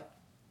mind's eye.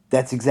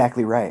 That's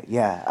exactly right.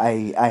 Yeah,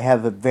 I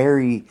have a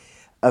very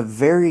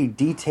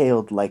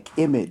detailed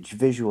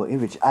visual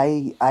image.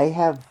 I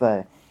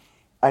have.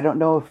 I don't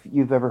know if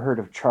you've ever heard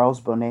of Charles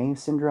Bonnet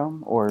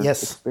syndrome or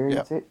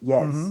experienced it.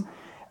 Yes.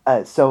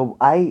 Mm-hmm. So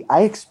I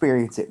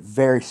experience it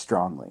very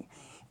strongly.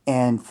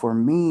 And for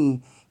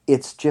me,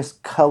 it's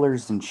just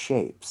colors and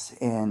shapes.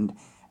 And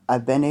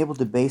I've been able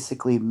to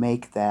basically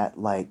make that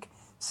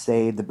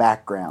say, the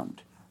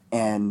background.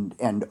 And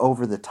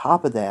over the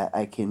top of that,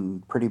 I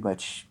can pretty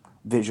much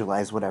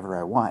visualize whatever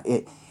I want.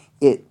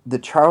 The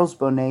Charles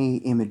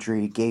Bonnet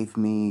imagery gave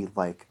me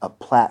a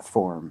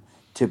platform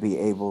to be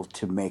able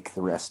to make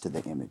the rest of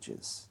the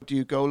images. Do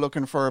you go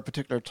looking for a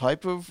particular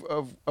type of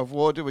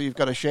wood where you've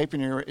got a shape in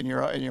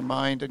your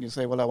mind and you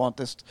say, well, I want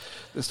this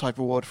type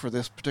of wood for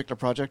this particular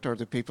project, or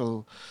do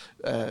people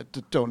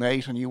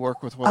donate and you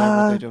work with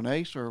whatever they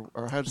donate, or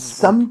how does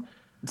it work?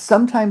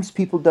 Sometimes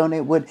people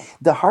donate wood.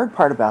 The hard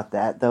part about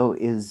that, though,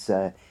 is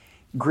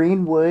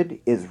green wood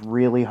is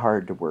really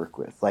hard to work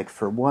with.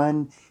 For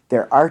one,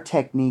 there are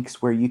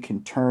techniques where you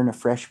can turn a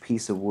fresh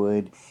piece of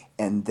wood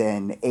and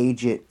then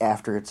age it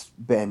after it's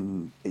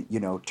been,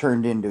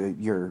 turned into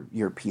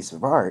your piece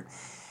of art.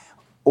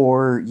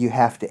 Or you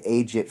have to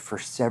age it for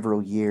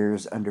several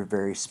years under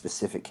very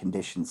specific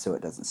conditions so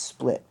it doesn't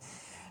split.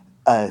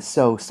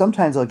 So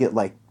sometimes I'll get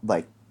like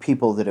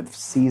people that have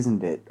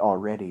seasoned it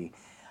already.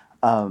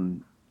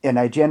 And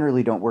I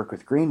generally don't work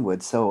with green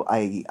wood, so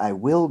I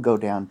will go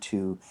down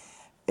to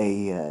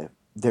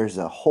there's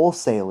a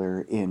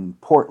wholesaler in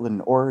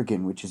Portland,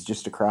 Oregon, which is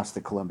just across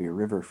the Columbia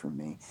River from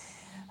me.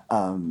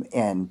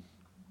 And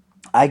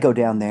I go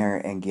down there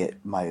and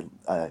get my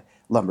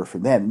lumber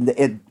from them.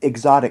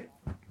 Exotic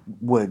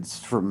woods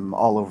from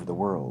all over the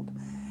world.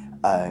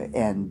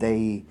 And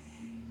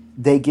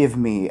they give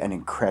me an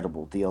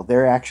incredible deal.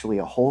 They're actually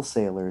a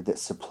wholesaler that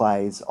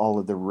supplies all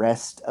of the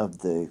rest of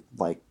the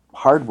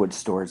hardwood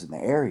stores in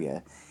the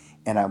area.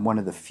 And I'm one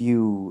of the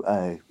few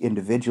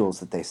individuals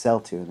that they sell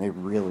to, and they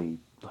really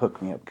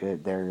hook me up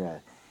good.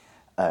 They're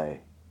an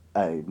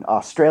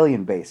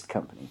Australian-based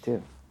company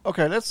too.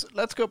 Okay,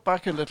 let's go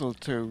back a little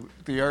to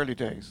the early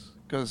days,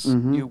 because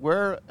you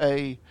were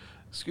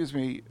excuse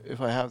me if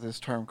I have this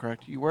term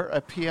correct, you were a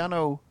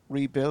piano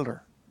rebuilder.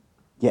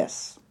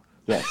 Yes.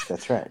 Yes,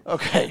 that's right.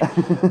 Okay.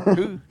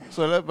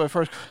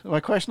 My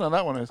question on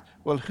that one is,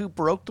 well, who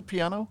broke the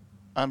piano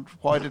and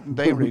why didn't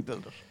they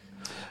rebuild it?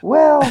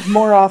 Well,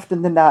 more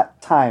often than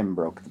not, time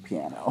broke the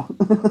piano.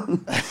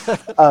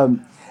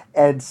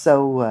 And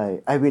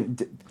so,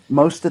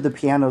 most of the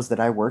pianos that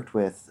I worked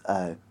with,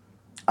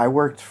 I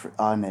worked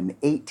on an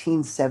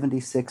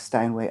 1876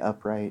 Steinway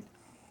upright,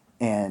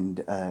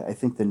 and I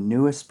think the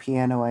newest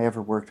piano I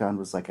ever worked on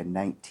was like a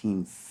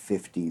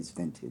 1950s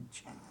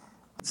vintage.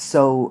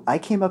 So I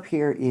came up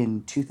here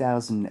in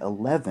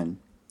 2011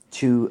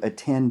 to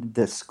attend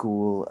the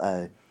school.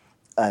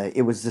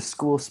 It was the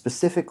school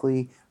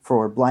specifically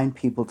for blind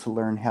people to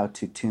learn how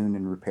to tune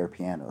and repair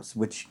pianos,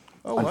 which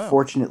Oh, wow.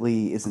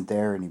 unfortunately isn't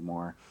there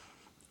anymore.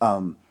 They're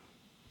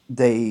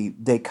a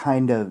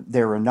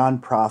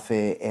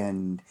nonprofit,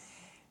 and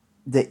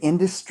the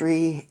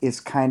industry is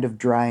kind of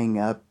drying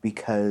up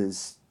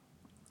because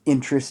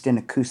interest in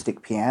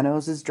acoustic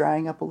pianos is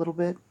drying up a little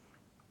bit.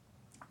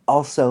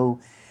 Also,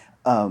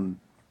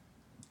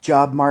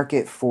 job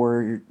market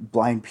for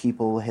blind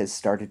people has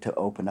started to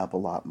open up a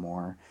lot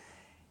more.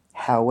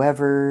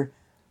 However,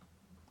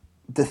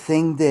 the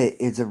thing that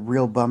is a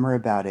real bummer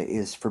about it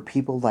is for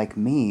people like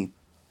me,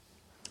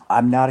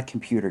 I'm not a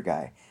computer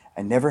guy.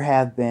 I never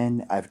have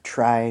been. I've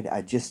tried.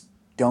 I just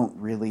don't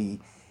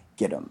really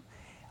get them.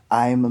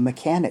 I'm a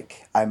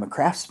mechanic. I'm a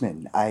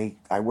craftsman. I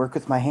work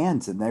with my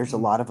hands, and there's a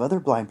lot of other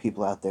blind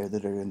people out there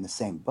that are in the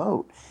same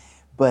boat.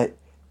 But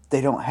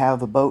they don't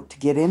have a boat to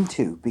get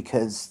into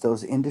because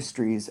those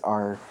industries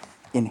are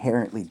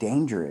inherently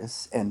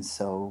dangerous, and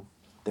so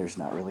there's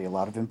not really a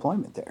lot of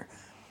employment there.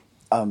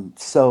 In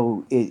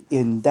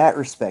that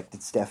respect,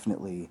 it's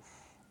definitely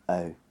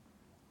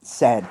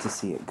sad to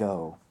see it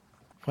go.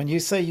 When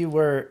you say you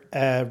were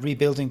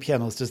rebuilding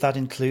pianos, does that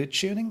include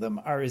tuning them,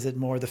 or is it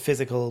more the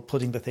physical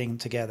putting the thing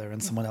together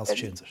and someone else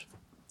tunes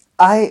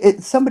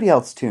it? Somebody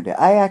else tuned it.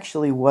 I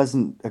actually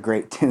wasn't a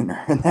great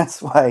tuner, and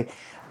that's why.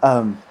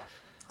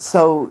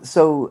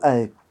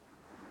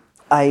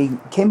 I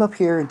came up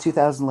here in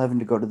 2011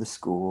 to go to the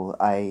school.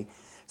 I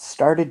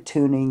started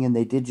tuning, and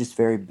they did just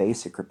very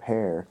basic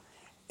repair.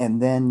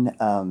 And then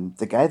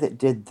the guy that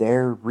did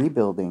their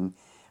rebuilding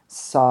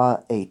saw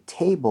a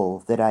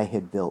table that I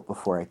had built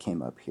before I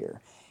came up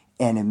here.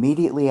 And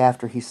immediately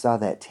after he saw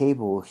that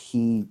table,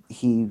 he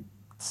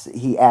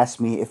asked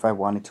me if I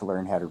wanted to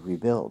learn how to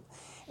rebuild.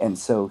 And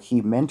so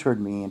he mentored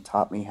me and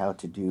taught me how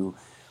to do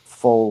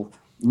full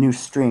new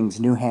strings,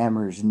 new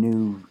hammers,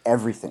 new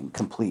everything,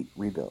 complete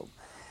rebuild.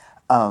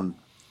 And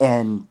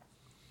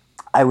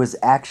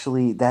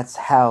that's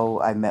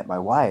how I met my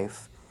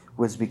wife,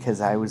 was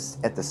because I was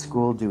at the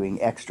school doing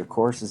extra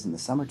courses in the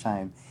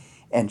summertime,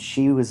 and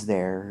she was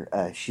there.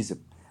 She's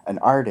an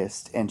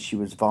artist, and she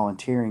was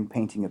volunteering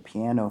painting a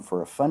piano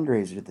for a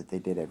fundraiser that they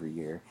did every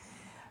year.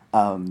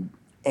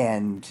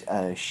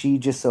 She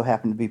just so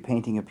happened to be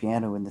painting a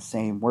piano in the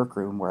same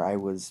workroom where I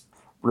was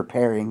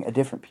repairing a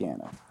different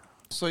piano.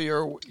 So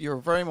you're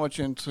very much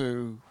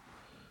into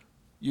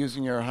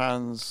using your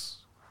hands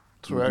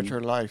throughout your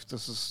life.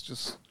 This is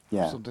just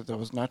something that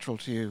was natural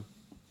to you.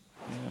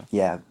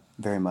 Yeah,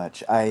 very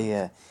much.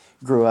 I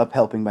grew up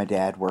helping my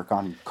dad work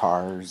on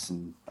cars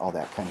and all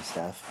that kind of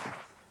stuff.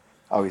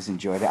 Always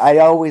enjoyed it. I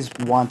always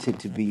wanted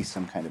to be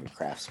some kind of a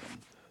craftsman.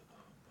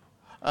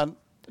 And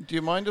do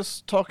you mind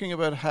us talking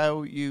about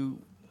how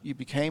you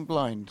became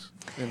blind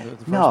in the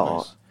first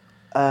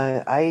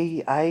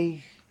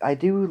place? I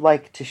do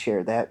like to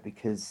share that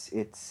because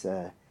it's,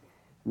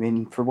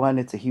 for one,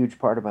 it's a huge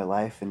part of my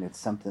life, and it's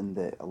something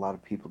that a lot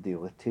of people deal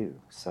with too.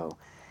 So,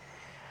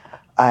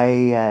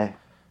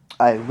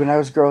 when I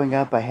was growing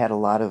up, I had a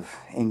lot of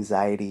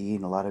anxiety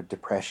and a lot of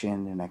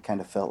depression, and I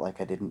kind of felt like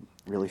I didn't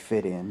really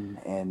fit in.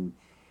 And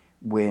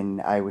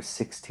when I was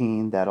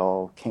 16, that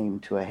all came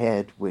to a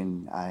head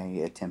when I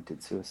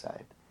attempted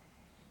suicide.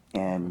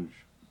 And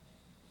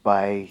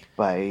by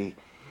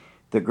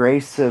the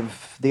grace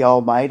of the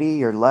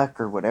Almighty, or luck,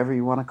 or whatever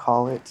you want to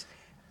call it,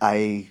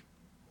 I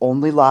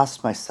only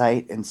lost my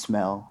sight and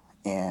smell,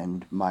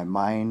 and my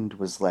mind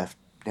was left,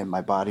 and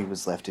my body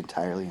was left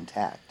entirely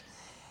intact.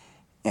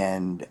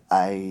 And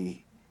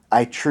I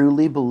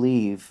truly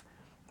believe,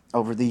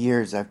 over the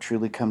years, I've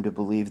truly come to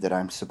believe that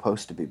I'm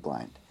supposed to be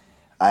blind.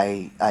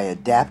 I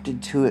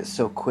adapted to it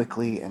so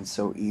quickly and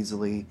so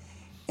easily,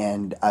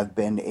 and I've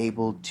been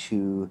able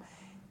to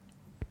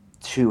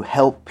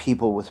help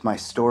people with my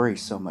story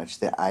so much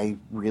that I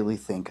really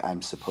think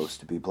I'm supposed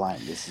to be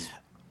blind.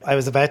 I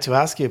was about to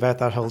ask you about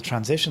that whole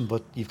transition,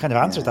 but you've kind of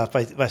answered that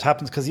by what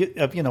happens, because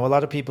a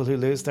lot of people who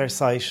lose their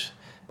sight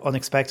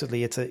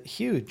unexpectedly, it's a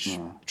huge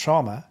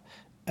trauma.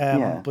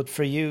 But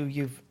for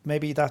you,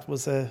 maybe that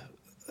was a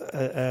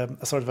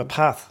sort of a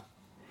path.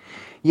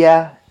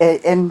 Yeah,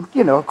 and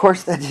of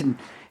course that didn't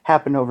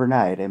happen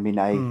overnight. I mean,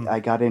 I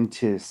got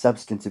into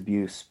substance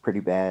abuse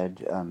pretty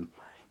bad.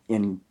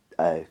 When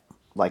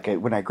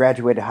I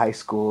graduated high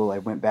school, I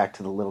went back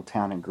to the little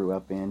town I grew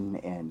up in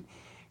and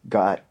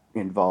got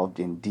involved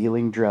in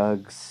dealing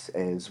drugs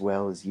as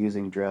well as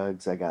using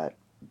drugs. I got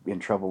in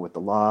trouble with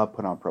the law,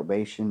 put on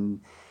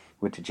probation,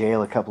 went to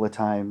jail a couple of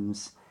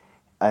times,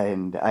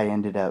 and I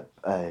ended up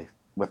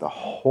with a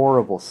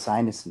horrible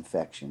sinus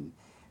infection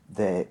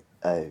that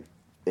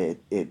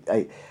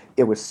it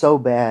was so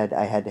bad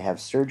I had to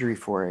have surgery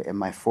for it, and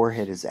my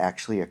forehead is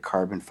actually a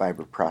carbon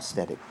fiber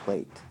prosthetic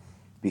plate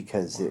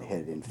because it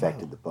had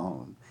infected the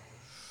bone.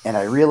 And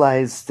I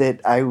realized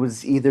that I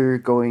was either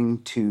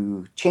going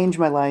to change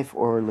my life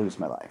or lose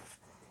my life.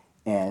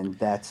 And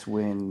that's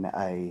when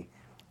I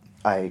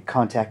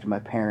contacted my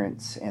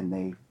parents,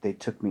 and they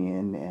took me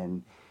in,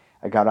 and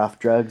I got off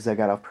drugs, I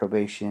got off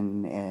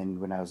probation, and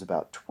when I was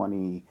about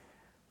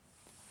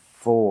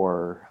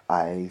 24,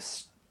 I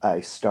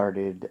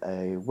started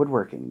a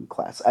woodworking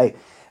class. I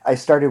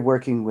started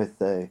working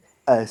with a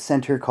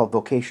center called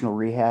Vocational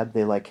Rehab.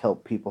 They like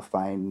help people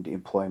find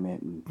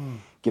employment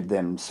and give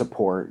them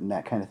support and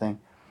that kind of thing.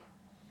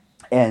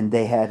 And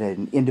they had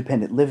an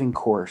independent living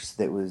course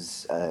that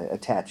was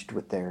attached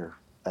with their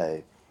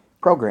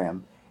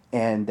program,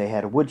 and they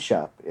had a wood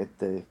shop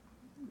in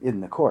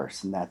the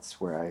course, and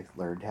that's where I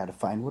learned how to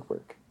find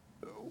woodwork.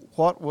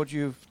 What would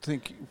you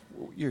think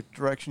your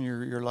direction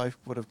your life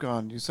would have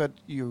gone? You said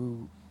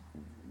you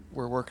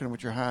were working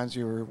with your hands.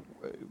 You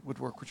would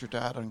work with your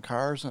dad on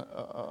cars,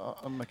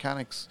 on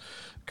mechanics,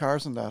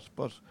 cars and that.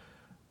 But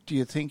do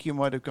you think you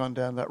might have gone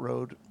down that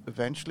road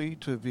eventually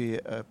to be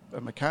a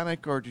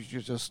mechanic, or did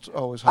you just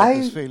always have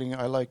this feeling,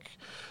 I like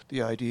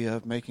the idea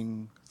of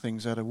making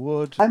things out of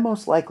wood? I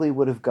most likely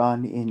would have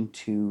gone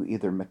into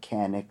either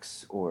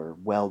mechanics or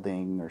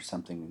welding or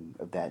something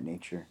of that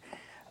nature.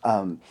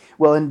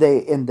 Well, in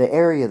the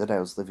area that I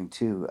was living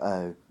too,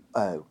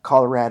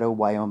 Colorado,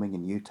 Wyoming,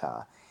 and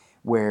Utah,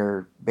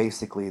 where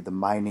basically the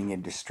mining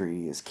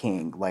industry is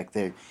king. Like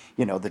the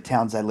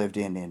towns I lived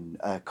in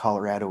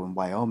Colorado and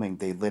Wyoming,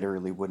 they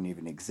literally wouldn't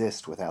even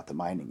exist without the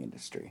mining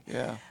industry.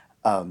 Yeah.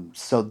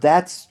 So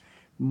that's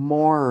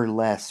more or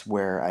less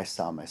where I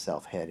saw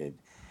myself headed,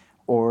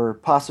 or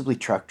possibly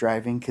truck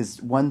driving,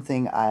 because one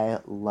thing I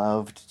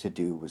loved to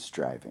do was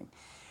driving.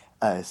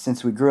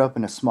 Since we grew up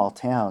in a small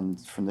town,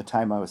 from the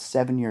time I was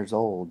 7 years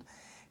old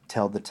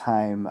till the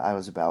time I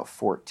was about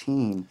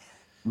 14,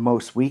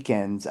 most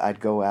weekends I'd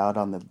go out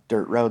on the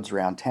dirt roads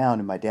around town,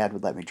 and my dad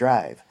would let me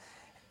drive.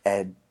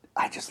 And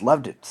I just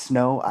loved it.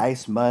 Snow,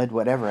 ice, mud,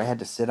 whatever. I had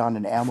to sit on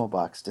an ammo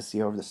box to see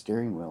over the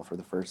steering wheel for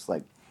the first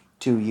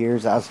 2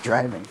 years I was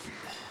driving.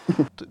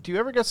 Do you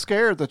ever get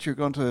scared that you're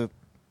going to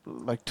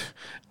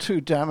do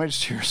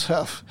damage to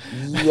yourself?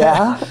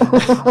 Yeah.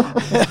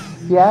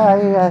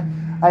 Yeah,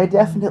 I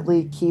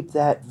definitely keep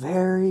that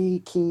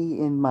very key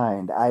in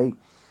mind. I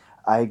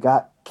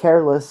got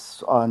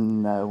careless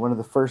on one of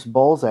the first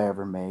bowls I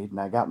ever made, and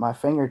I got my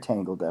finger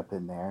tangled up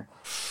in there.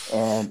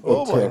 And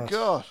my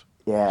God.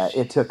 Yeah,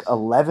 it took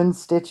 11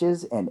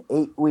 stitches and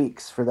 8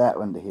 weeks for that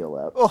one to heal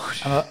up.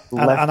 Oh,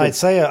 and I'd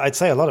say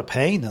a lot of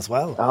pain as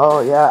well.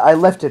 Oh yeah, I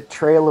left a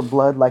trail of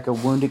blood like a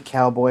wounded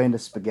cowboy in a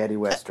spaghetti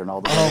western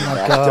all the way Oh my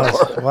back God!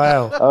 door.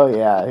 Wow. Oh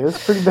yeah, it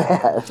was pretty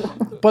bad.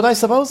 But I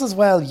suppose as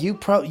well, you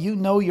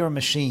know your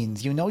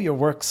machines, you know your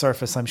work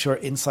surface, I'm sure,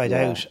 inside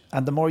out.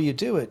 And the more you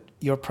do it,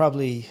 you're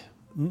probably,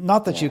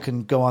 not that you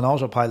can go on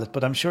autopilot,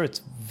 but I'm sure it's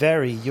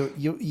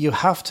you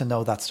have to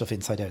know that stuff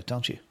inside out,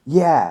 don't you?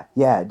 Yeah,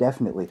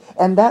 definitely.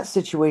 And that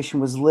situation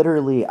was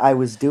literally, I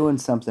was doing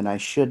something I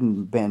shouldn't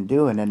have been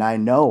doing, and I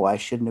know I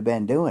shouldn't have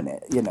been doing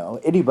it.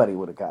 Anybody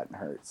would have gotten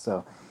hurt.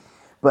 So,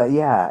 but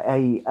yeah,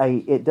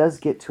 it does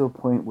get to a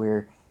point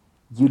where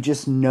you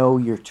just know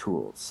your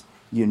tools.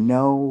 You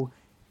know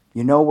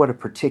what a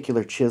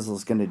particular chisel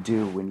is going to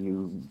do when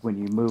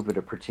you move it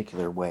a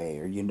particular way,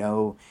 or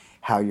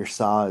how your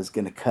saw is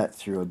going to cut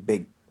through a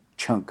big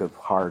chunk of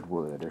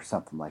hardwood or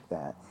something like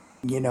that.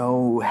 You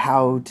know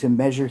how to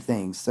measure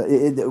things. So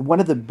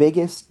one of the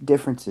biggest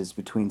differences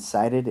between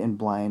sighted and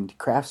blind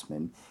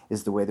craftsmen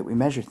is the way that we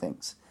measure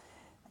things.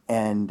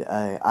 And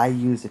I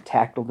use a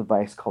tactile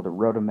device called a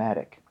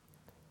Rotomatic.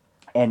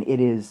 And it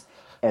is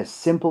as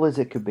simple as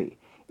it could be.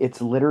 It's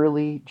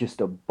literally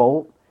just a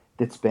bolt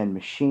that's been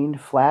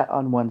machined flat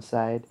on one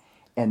side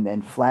and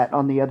then flat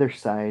on the other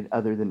side,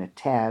 other than a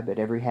tab at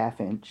every half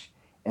inch,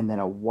 and then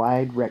a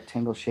wide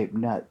rectangle-shaped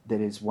nut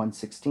that is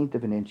 1/16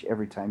 of an inch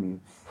every time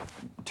you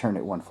turn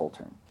it one full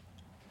turn.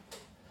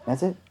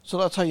 That's it. So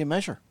that's how you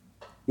measure?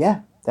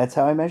 Yeah, that's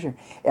how I measure.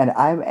 And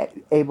I'm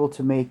able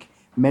to make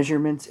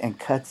measurements and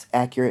cuts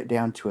accurate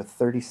down to a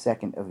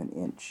 32nd of an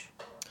inch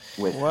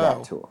with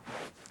that tool.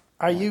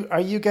 Are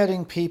you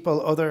getting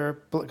people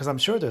because I'm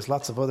sure there's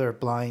lots of other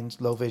blind,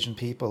 low vision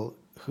people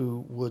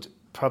who would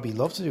probably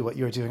love to do what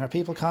you're doing. Are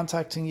people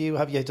contacting you?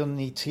 Have you done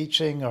any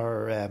teaching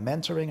or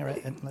mentoring or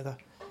anything like that?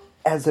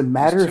 As a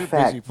matter of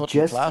fact, busy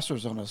putting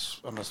plasters on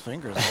his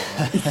fingers.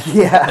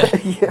 Yeah.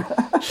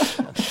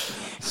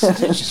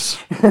 Stitches.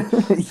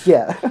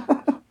 Yeah.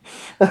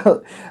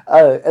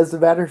 As a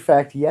matter of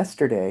fact,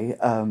 yesterday,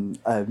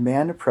 a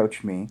man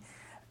approached me,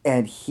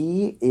 and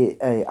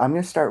I'm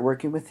going to start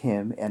working with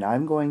him, and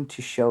I'm going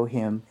to show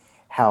him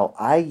how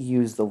I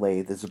use the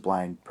lathe as a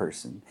blind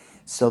person,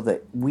 so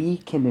that we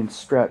can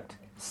instruct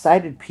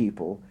sighted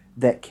people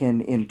that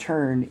can in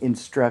turn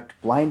instruct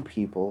blind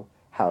people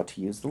how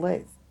to use the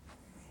lathe.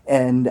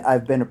 And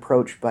I've been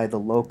approached by the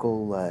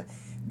local,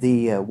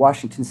 the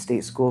Washington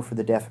State School for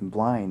the Deaf and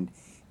Blind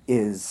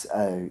is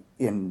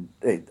in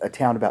a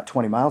town about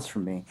 20 miles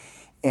from me,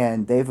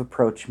 and they've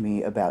approached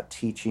me about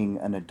teaching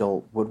an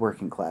adult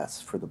woodworking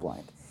class for the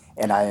blind.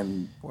 And I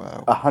am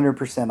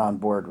 100% on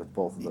board with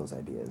both of those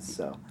ideas.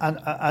 So,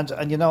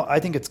 and you know, I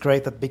think it's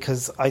great that,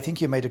 because I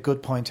think you made a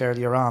good point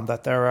earlier on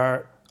that there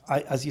are,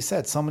 as you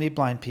said, so many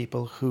blind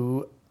people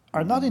who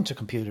are not into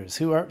computers,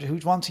 who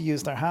want to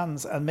use their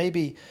hands, and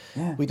maybe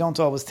we don't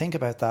always think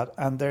about that.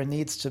 And there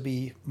needs to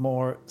be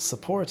more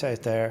support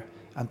out there,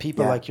 and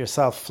people like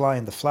yourself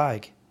flying the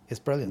flag is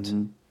brilliant.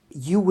 Mm-hmm.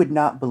 You would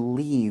not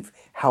believe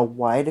how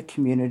wide a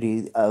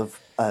community of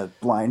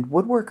blind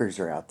woodworkers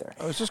are out there.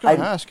 I was just going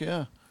to ask,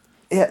 Yeah,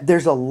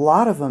 there's a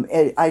lot of them.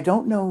 I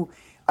don't know.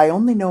 I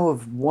only know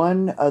of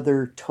one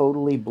other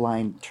totally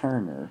blind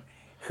turner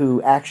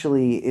who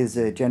actually is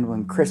a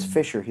gentleman, Chris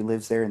Fisher. He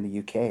lives there in the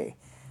UK.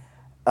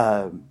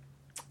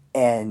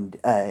 And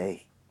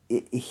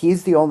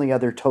he's the only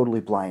other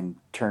totally blind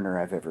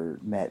turner I've ever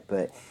met.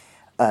 But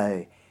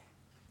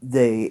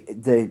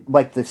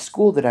the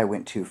school that I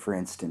went to, for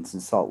instance, in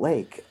Salt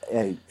Lake,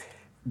 the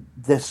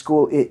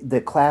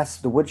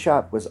wood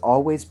shop was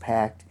always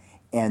packed.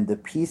 And the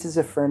pieces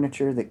of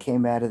furniture that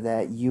came out of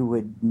that, you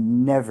would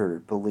never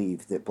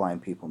believe that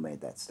blind people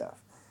made that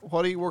stuff.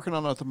 What are you working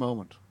on at the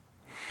moment?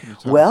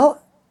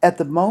 Well, at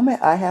the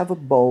moment, I have a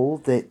bowl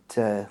that,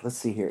 let's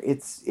see here.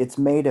 It's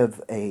made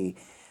of a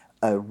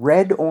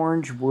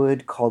red-orange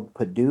wood called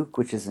Padauk,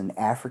 which is an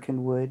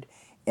African wood,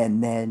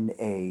 and then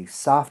a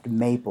soft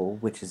maple,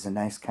 which is a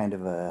nice kind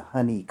of a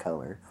honey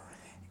color.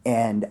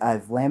 And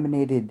I've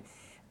laminated,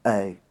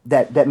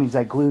 that means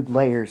I glued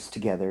layers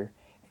together,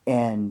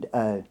 and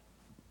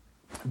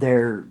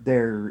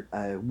they're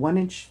 1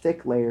 inch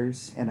thick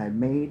layers, and I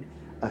made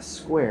a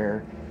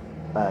square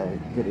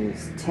that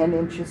is 10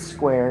 inches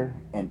square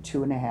and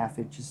 2.5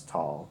 inches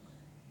tall.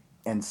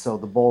 And so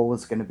the bowl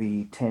is going to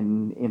be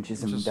 10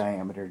 inches in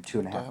diameter,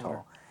 2.5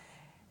 tall.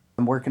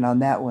 I'm working on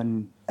that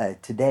one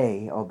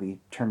today. I'll be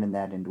turning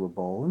that into a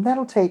bowl, and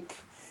that'll take,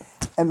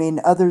 I mean,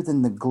 other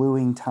than the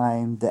gluing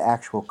time, the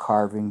actual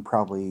carving,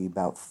 probably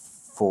about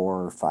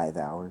 4 or 5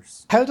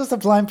 hours. How does a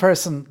blind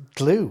person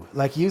glue?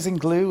 Like, using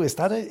glue, is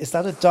that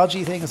a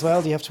dodgy thing as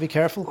well? Do you have to be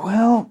careful?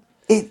 Well,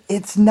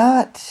 it's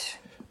not.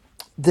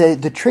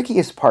 The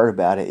trickiest part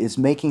about it is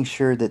making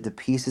sure that the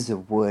pieces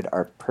of wood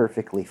are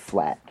perfectly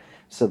flat,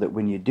 so that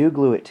when you do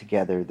glue it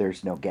together,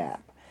 there's no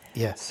gap.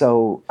 Yeah.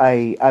 So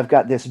I've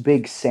got this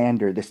big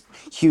sander, this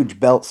huge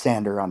belt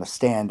sander on a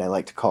stand I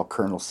like to call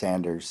Colonel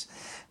Sanders.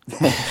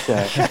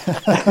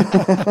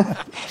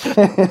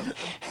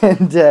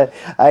 And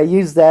I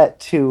use that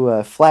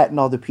to flatten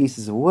all the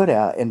pieces of wood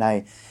out, and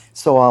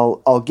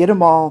I'll get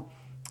them all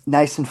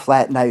nice and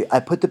flat, and I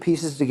put the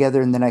pieces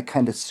together, and then I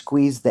kind of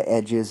squeeze the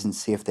edges and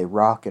see if they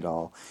rock at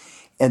all,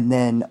 and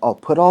then I'll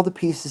put all the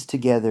pieces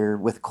together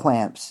with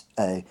clamps,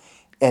 and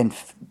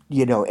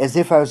as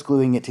if I was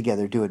gluing it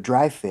together, do a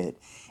dry fit.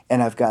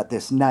 And I've got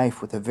this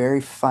knife with a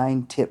very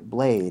fine tip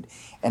blade,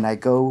 and I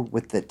go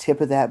with the tip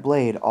of that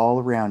blade all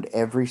around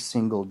every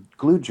single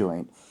glue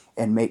joint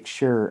and make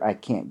sure I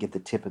can't get the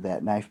tip of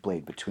that knife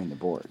blade between the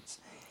boards.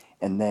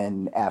 And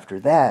then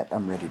after that,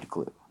 I'm ready to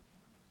glue.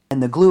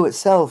 And the glue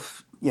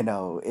itself,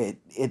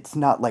 it's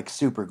not like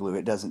super glue.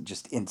 It doesn't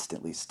just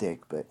instantly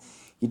stick, but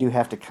you do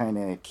have to kind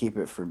of keep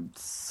it from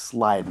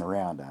sliding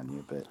around on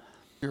you. But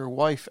your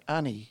wife,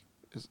 Annie,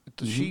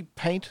 does she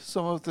paint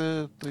some of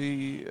the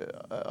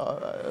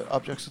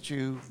objects that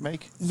you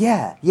make?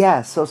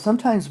 Yeah. So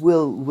sometimes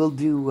we'll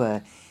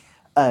do.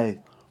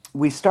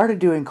 We started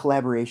doing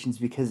collaborations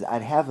because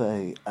I'd have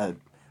a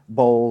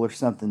bowl or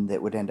something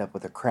that would end up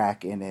with a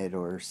crack in it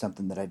or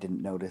something that I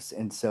didn't notice,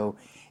 and so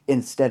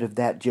instead of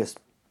that just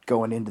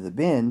going into the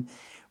bin,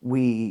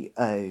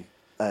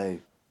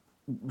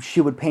 she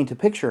would paint a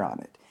picture on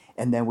it,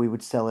 and then we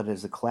would sell it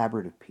as a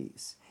collaborative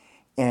piece.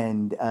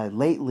 And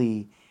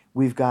lately,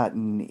 we've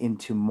gotten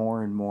into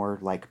more and more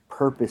like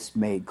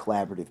purpose-made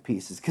collaborative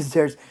pieces, because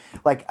there's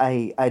like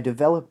I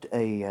developed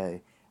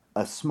a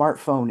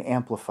smartphone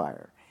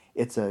amplifier.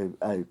 It's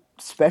a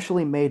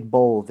specially made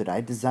bowl that I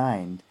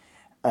designed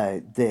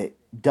that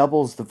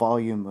doubles the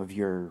volume of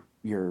your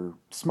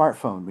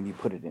smartphone when you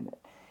put it in it.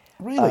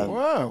 Really?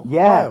 Wow.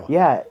 Yeah, Wow.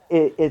 yeah.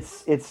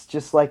 It's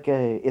just like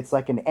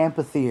an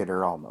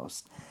amphitheater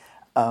almost.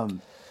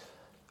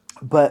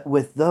 But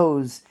with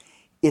those,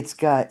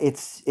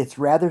 it's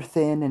rather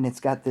thin, and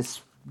it's got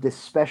this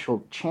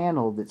special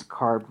channel that's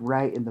carved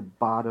right in the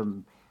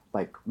bottom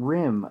like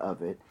rim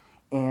of it.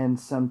 And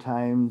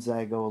sometimes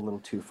I go a little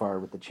too far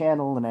with the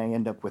channel, and I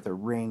end up with a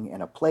ring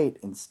and a plate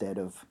instead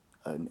of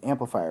an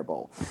amplifier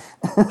bowl.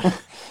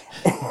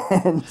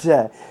 And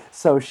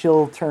so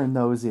she'll turn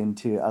those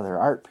into other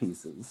art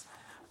pieces,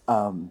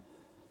 and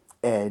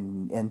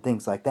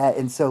things like that.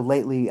 And so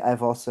lately,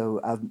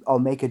 I'll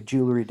make a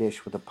jewelry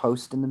dish with a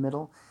post in the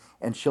middle,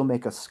 and she'll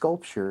make a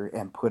sculpture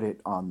and put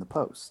it on the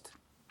post.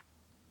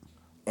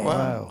 And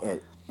Wow.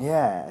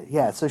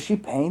 Yeah. So she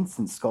paints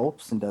and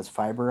sculpts and does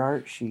fiber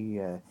art.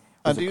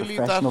 as do a you leave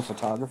professional that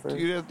photographer.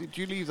 Do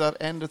you leave that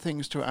end of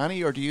things to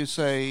Annie, or do you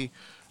say,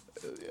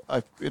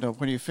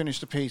 when you finish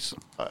the piece,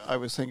 I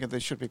was thinking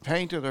this should be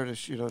painted, or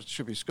this, it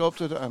should be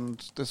sculpted, and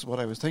this is what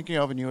I was thinking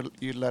of, and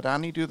you let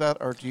Annie do that,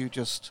 or do you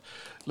just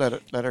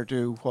let her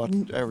do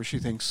whatever she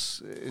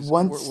thinks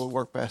will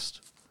work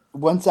best?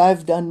 Once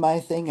I've done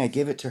my thing, I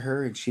give it to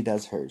her, and she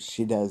does hers.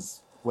 She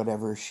does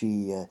whatever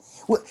she.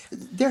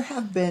 There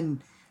have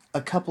been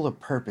a couple of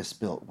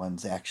purpose-built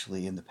ones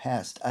actually in the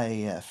past.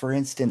 For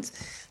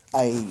instance,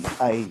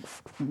 I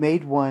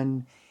made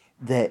one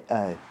that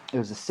it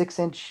was a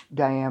 6-inch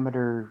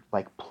diameter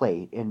like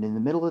plate, and in the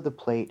middle of the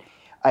plate,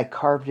 I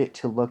carved it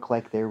to look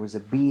like there was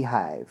a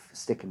beehive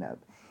sticking up,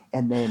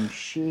 and then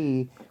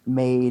she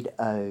made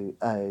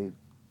a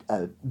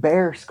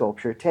bear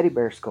sculpture, a teddy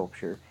bear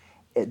sculpture,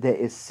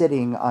 that is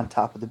sitting on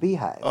top of the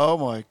beehive. Oh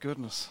my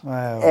goodness!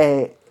 Wow.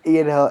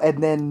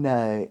 And then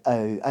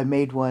I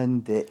made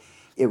one that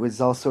it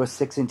was also a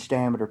 6-inch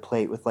diameter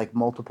plate with like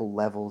multiple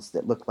levels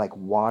that looked like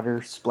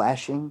water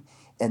splashing,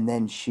 and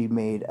then she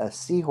made a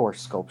seahorse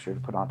sculpture to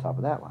put on top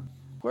of that one.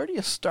 Where do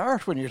you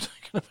start when you're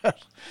thinking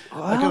about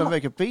I'm going to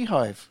make a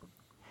beehive?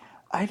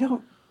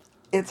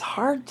 It's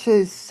hard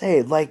to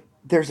say. Like,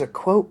 there's a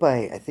quote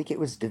by, I think it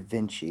was Da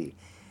Vinci,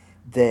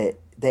 that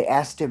they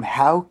asked him,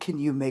 how can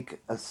you make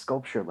a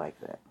sculpture like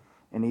that?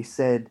 And he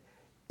said,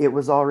 it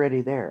was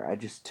already there. I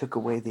just took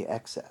away the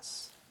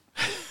excess.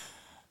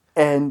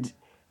 And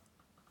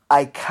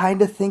I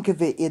kind of think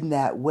of it in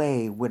that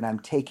way when I'm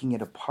taking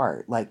it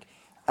apart. Like,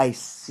 I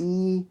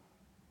see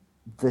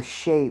the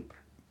shape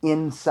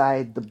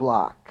inside the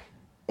block,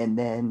 and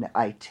then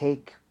I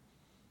take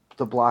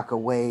the block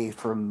away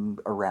from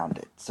around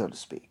it, so to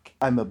speak.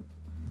 I'm a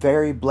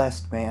very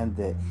blessed man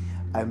that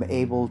I'm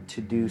able to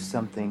do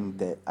something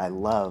that I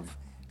love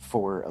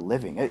for a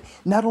living.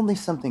 Not only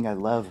something I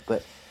love,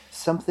 but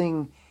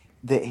something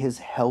that has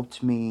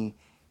helped me,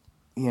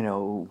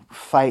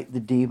 fight the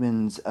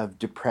demons of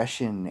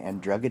depression and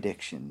drug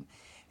addiction,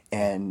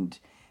 and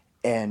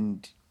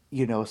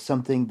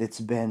something that's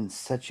been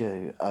such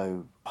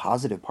a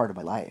positive part of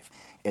my life.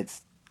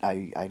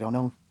 I don't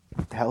know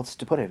how else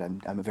to put it.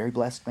 I'm a very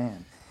blessed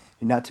man.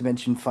 And not to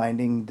mention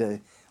finding the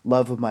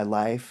love of my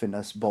life and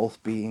us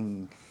both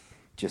being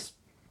just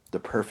the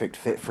perfect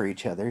fit for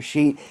each other.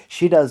 She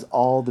does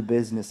all the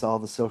business, all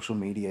the social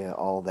media,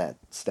 all that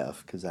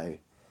stuff, because I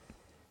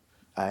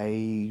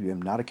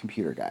am not a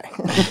computer guy.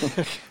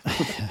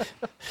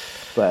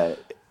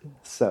 But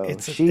so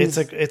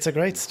it's a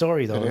great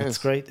story though. It's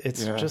great.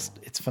 It's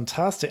it's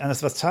fantastic, and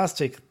it's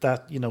fantastic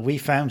that we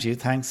found you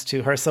thanks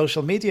to her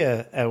social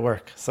media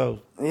work.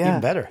 So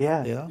even better.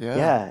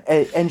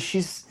 And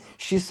she's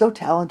so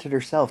talented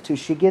herself too.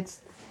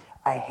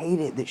 I hate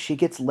it that she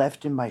gets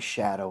left in my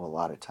shadow a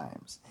lot of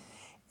times,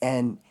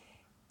 and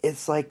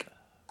it's like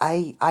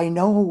I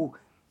know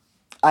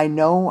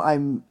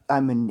I'm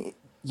an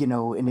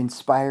an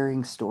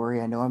inspiring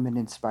story. I know I'm an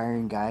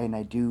inspiring guy, and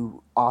I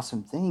do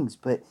awesome things,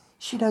 but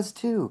she does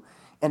too.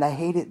 And I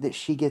hate it that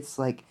she gets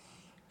like,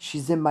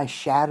 she's in my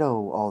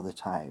shadow all the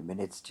time.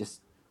 And it's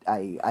just,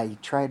 I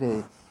try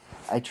to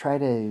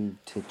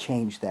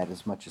change that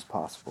as much as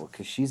possible.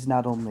 'Cause she's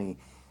not only,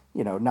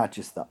 not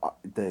just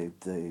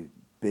the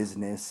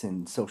business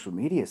and social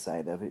media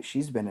side of it.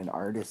 She's been an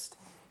artist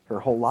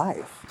her whole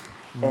life.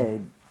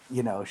 And,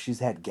 she's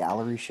had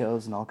gallery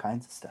shows and all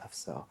kinds of stuff.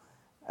 So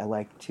I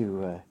like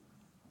to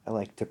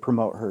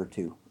promote her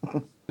too.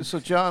 So,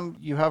 John,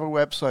 you have a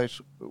website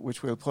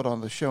which we'll put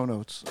on the show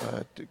notes.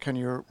 Can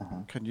you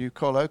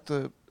call out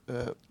the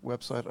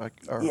website?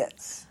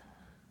 Yes,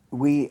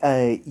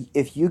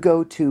 if you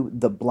go to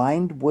The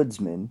Blind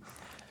Woodsman,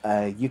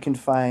 you can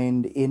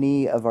find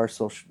any of our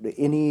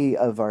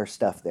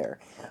stuff there.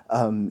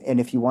 And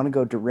if you want to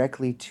go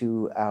directly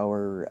to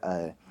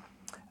our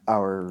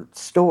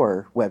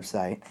store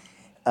website,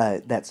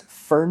 that's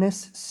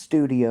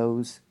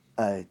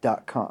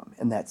furnacestudios.com,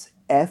 and that's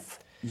FURNISS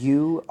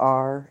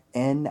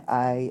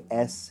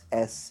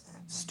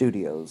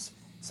Studios.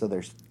 So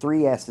there's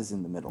 3 S's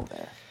in the middle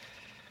there.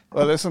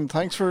 Well, listen,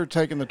 thanks for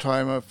taking the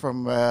time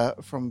from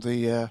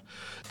the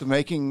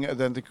making,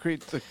 then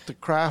the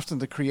craft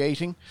and the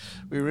creating.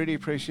 We really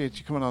appreciate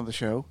you coming on the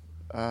show,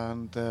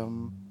 and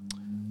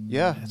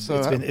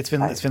it's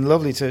been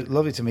lovely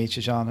to meet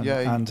you, John.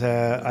 And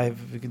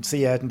we can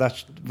see you out in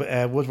that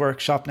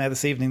woodwork shop now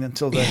this evening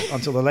until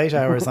the late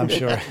hours, I'm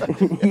sure.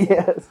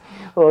 Yes.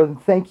 Well,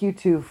 thank you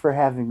too for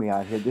having me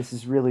on here. This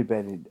has really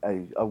been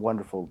a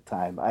wonderful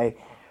time. I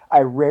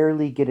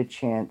rarely get a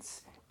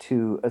chance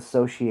to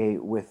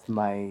associate with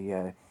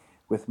my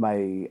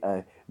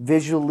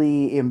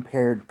visually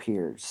impaired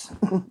peers.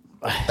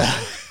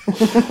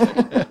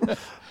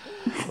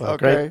 Well,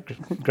 okay.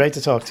 Great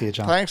to talk to you,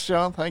 John. Thanks,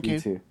 John. Thank you. You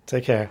too.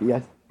 Take care.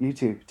 Yes, you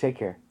too. Take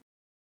care.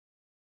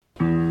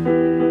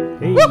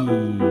 Hey.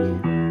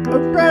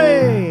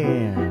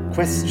 Hooray!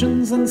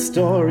 Questions and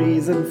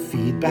stories and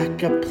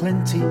feedback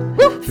aplenty.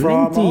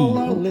 From all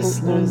our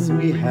listeners,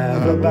 we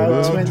have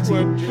about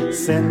 20.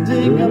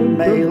 Sending a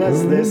mail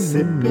as they're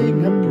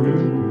sipping a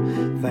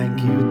brew.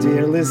 Thank you,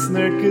 dear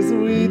listener, because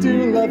we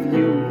do love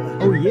you.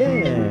 Oh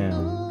yeah.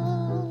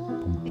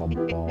 Bum,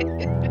 bum,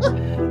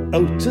 bum.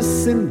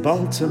 Otis in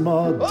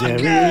Baltimore,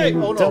 Derry in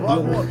Oh, no,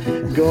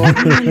 Dublin,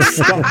 Gordon in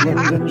Scotland,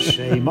 and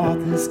Shea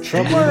Martin's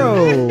trouble.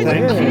 Whoa,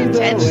 Thank yeah. you, though,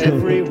 Attention.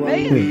 everyone.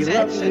 Pay We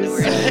love attention, you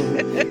we're-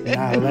 so.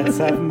 Now let's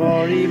have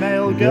more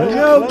email. Go,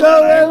 Go,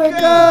 go,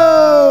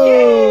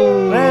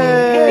 go!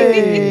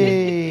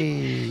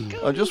 Hey!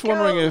 I'm just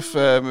wondering if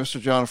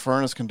Mr. John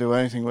Furness can do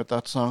anything with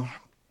that song.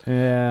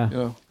 Yeah. You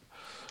know,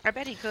 I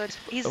bet he could.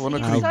 He's, I wonder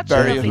he's could he such a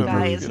bury it lovely in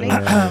guy, the- isn't he?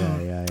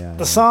 Yeah.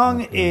 The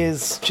song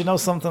is, do you know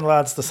something,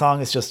 lads? The song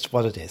is just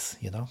what it is,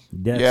 you know?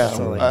 That's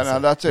all I and, can say.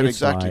 and that's it It's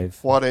exactly. live.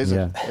 What is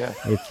Yeah. it? Yeah.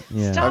 It's,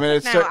 yeah. Stop I mean, it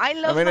it's now. cer- I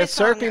love I mean, my it's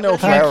song. certainly no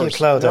Thank you,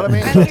 flowers. Clodagh. You know what I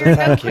mean? And your no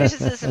Thank you.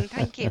 criticism.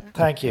 Thank you.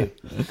 Thank you.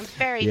 I'm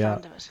very Yeah.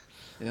 fond of it.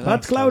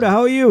 But Clodagh,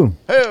 how are you?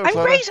 Hey, I'm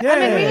great.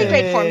 I'm in really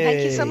great form.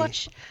 Thank you so Yay.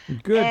 much.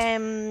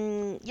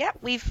 Good. Yeah,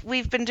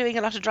 we've been doing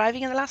a lot of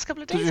driving in the last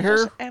couple of days. Did you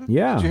hear? but,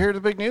 Yeah. Did you hear the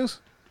big news?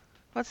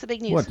 what's the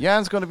big news? What?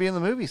 Jan's going to be in the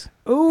movies.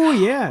 Oh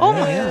yeah. Oh yeah,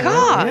 my yeah,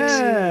 God.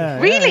 Yeah,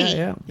 Really?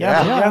 Yeah.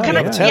 Yeah. Can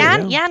I, tell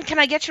Jan, you. Jan, can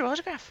I get your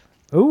autograph?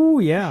 Oh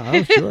yeah.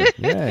 Oh sure.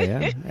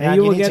 Yeah. And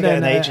you need to get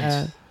an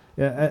agent.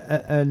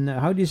 An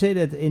how do you say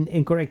that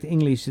in correct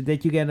English?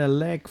 That you get a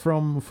leg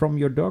from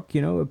your dog,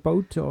 you know, a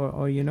boat,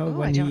 or you know, Oh, I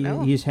when don't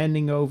know. he's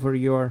handing over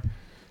your,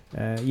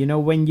 you know,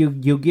 when you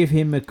give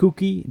him a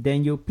cookie,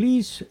 then you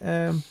please,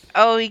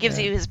 Oh, he gives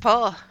you his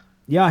paw.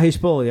 yeah, his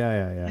paw,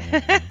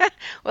 yeah.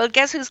 Well,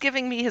 guess who's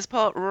giving me his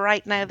paw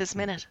right now, this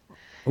minute?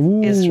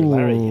 Ooh, Is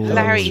Larry.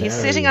 Larry. He's Larry,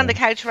 sitting on the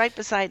couch right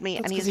beside me,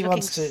 That's and 'cause he's he looking.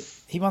 wants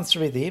to. He wants to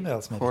read the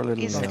emails, maybe. Poor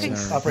little He's Larry. looking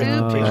Operating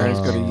super. pictures. Larry's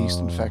got a yeast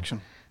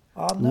infection.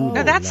 Oh no!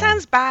 No, that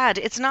sounds bad.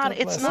 It's not. God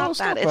It's bless. No, not it's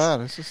bad. not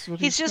bad. It's just what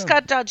He's just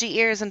got. got dodgy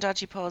ears and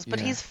dodgy paws, but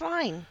Yeah. he's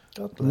fine.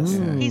 God bless.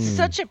 He's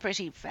such a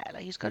pretty fella.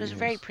 He's got his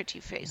very pretty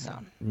face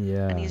on,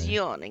 yeah. and he's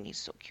yawning. He's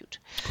so cute.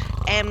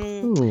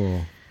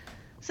 Ooh.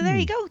 So there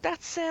you go.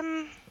 That's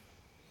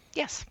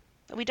yes.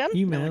 Are we done?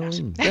 No, we're not.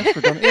 Emailing. Yes,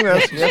 we're done.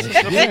 Emails. Yes,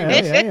 it's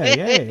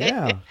good.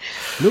 Yeah.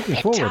 Looking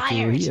Bit forward to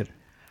tired. hear.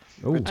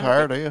 Oh, Bit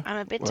tired, are you? I'm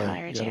a bit Well,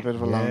 tired. You had a Yeah. bit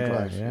of a long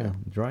drive. yeah.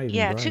 Driving.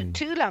 Yeah. driving.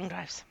 Two long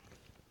drives.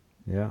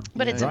 Yeah.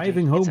 But it's okay.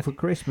 Driving home It's for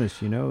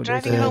Christmas, you know.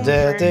 Driving that's-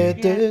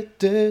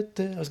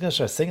 home I was going to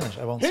start singing it.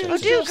 I won't. Oh,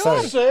 do go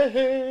on.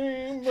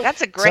 Same.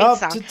 That's a great Top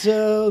song. to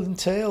toe and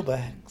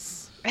tailbacks.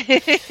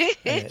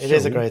 It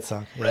is a great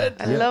song. Yeah.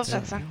 I love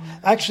that song.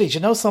 Actually, do you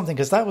know something?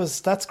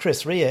 Because that's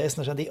Chris Rea,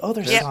 isn't it? And the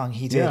other Yeah. song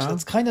he did, Yeah.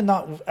 it's kind of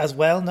not as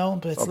well known,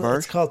 but Oh, Bird.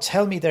 it's called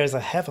 "Tell Me There's a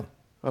Heaven."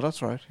 Oh,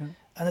 that's right. Yeah.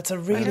 And it's a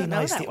really don't know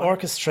nice, that the one.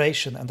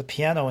 orchestration and the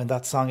piano in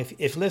that song.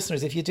 If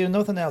listeners, if you do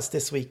nothing else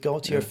this week, go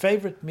to your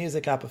favorite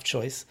music app of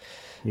choice.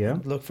 Yeah.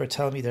 And look for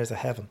 "Tell Me There's a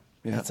Heaven."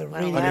 Yeah. It's a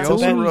Well, really. And he it's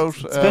also about- wrote,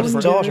 it's about his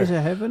for- daughter. There's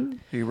a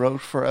heaven? He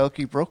wrote for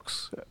Elkie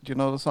Brooks. Do you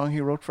know the song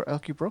he wrote for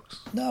Elkie Brooks?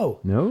 No,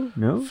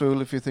 No.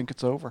 Fool if you think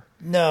it's over.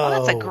 no. Oh,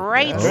 that's a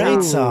great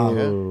great song. song.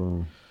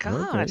 Oh,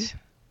 God.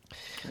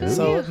 okay.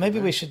 So maybe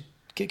we should.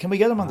 Can we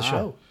get him on the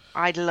show?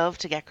 I'd love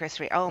to get Chris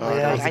Rea. Oh my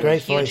yeah, God, he's a I'm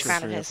great a huge voice.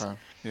 fan of his.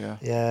 Yeah.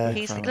 Yeah.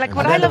 He's fan. like And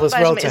what then I there love was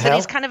about Road him to is that Hell.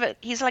 he's kind of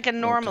he's like a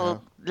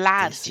normal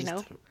lad, you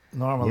know.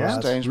 Normal Yeah.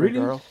 lad. Stains Really?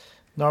 girl.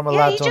 Normal Yeah,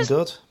 lad he done just-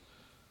 good.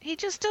 He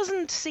just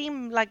doesn't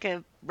seem like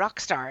a rock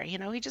star, you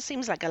know. He just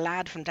seems like a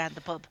lad from down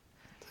the pub.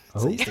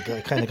 So he's the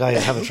kind of guy you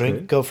have a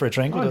drink, go for a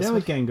drink Oh, with then us. we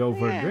with. can go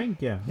for Yeah. a drink,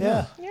 yeah.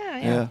 Yeah. Yeah.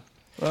 Yeah.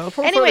 Well,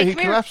 poor Anyway, fella, he come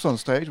here. collapsed on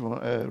stage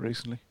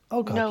recently.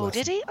 Oh God. No, bless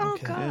did him. he? Oh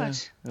Okay. God.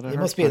 He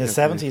must be in his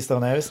 70s though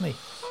now, isn't he?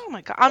 Oh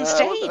my God. On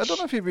stage. I don't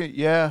know if he'd be.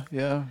 Yeah.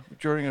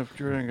 During a.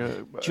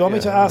 Do you want me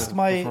to ask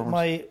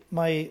my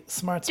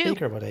smart Do.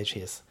 speaker what age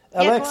he is?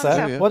 Yeah, go on, Alexa,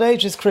 Sam. what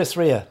age is Chris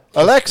Rea?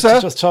 Alexa.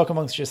 Just talk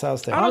amongst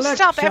yourselves there. Oh, Alexa.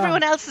 stop.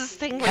 Everyone else's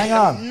thing. We're Hang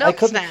on.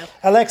 nuts now.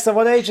 Alexa,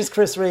 what age is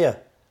Chris Rea?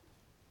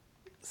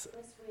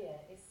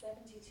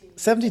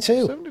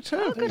 72. 72.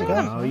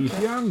 Oh, he's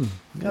young.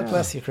 God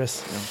bless you,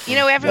 Chris. You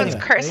know, everyone's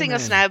Anyway. cursing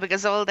us now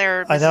because all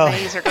their I know.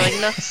 Mrs. A's are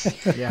going nuts.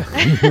 Yeah.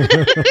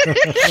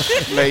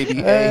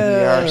 Lady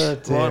A. Oh,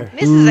 Go on. dear.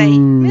 Mrs. A.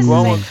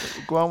 Mrs.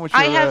 A. Go on with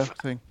your I have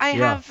thing. I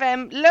Yeah.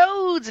 have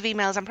loads of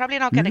emails. I'm probably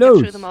not going to get through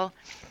Loads. them all.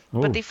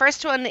 Oh. But the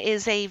first one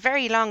is a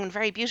very long and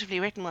very beautifully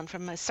written one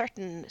from a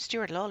certain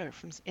Stuart Lawler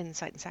from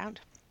Insight and Sound.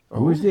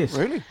 Who is this?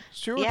 Really?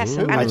 Stuart? Yes,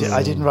 Who? and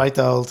I didn't write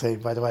the whole thing,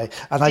 by the way.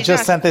 And I Did just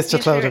not? sent this to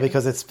Usually Clodagh written.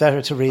 because it's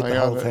better to read the Hang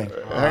whole on, thing.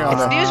 hang on.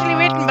 It's beautifully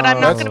written, but I'm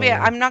not going to be.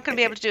 I'm not going to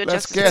be able to do it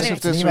Let's justice. guess Anyway.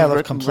 if this Email was of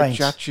written with complaint.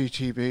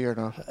 ChatGTP or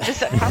not.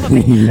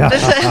 Probably. Yeah.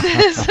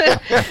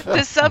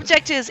 The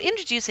subject is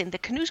introducing the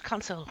Canute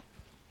console.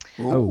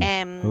 Oh,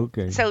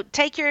 okay. So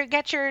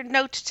get your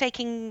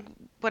note-taking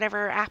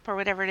whatever app or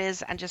whatever it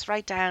is, and just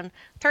write down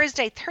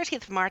Thursday,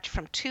 30th of March,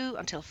 from 2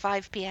 until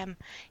 5 p.m.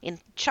 in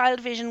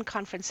Child Vision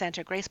Conference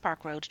Centre, Grace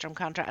Park Road,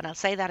 Drumcondra, and I'll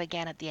say that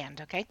again at the end,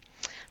 okay?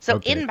 So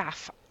Okay.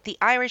 INBAF, the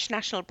Irish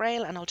National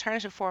Braille and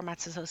Alternative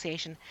Formats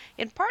Association,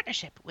 in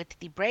partnership with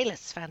the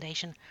Braillists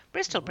Foundation,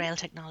 Bristol Braille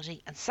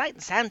Technology, and Sight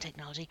and Sound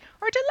Technology,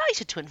 are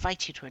delighted to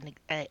invite you to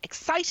an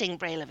exciting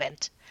Braille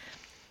event.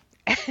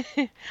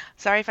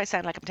 Sorry if I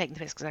sound like I'm taking the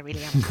piss, because I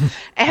really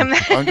am.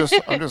 I'm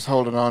just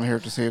holding on here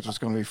to see if there's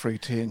going to be free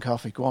tea and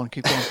coffee. Go on,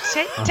 keep going.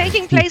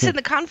 Taking place in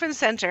the conference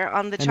centre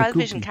on the And a Child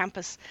Vision cookie.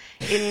 campus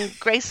in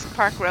Grace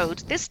Park Road,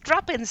 this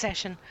drop-in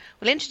session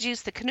will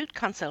introduce the Canute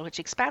console, which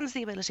expands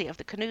the ability of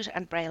the Canute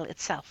and Braille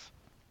itself.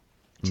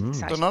 Which is They're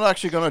exciting. not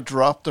actually going to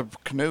drop the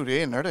Canute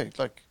in, are they?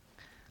 Like,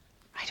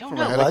 I don't from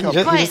know. a Well, you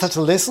helicopter. just have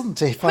to listen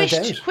to find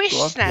out. Whished, whished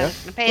Go on, now. yeah.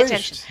 Pay Whished.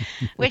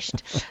 attention.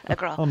 Whished, a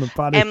girl. On the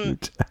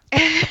parachute.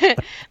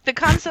 The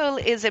console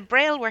is a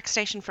Braille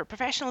workstation for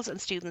professionals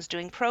and students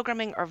doing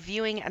programming or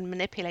viewing and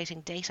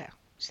manipulating data,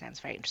 which sounds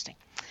very interesting.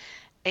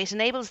 It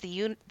enables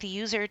the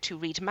user to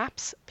read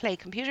maps, play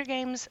computer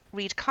games,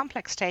 read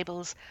complex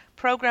tables,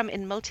 program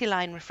in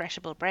multi-line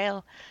refreshable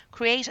Braille,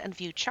 create and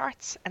view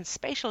charts and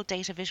spatial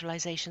data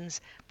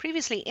visualizations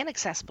previously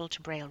inaccessible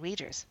to Braille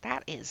readers.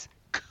 That is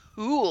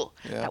cool.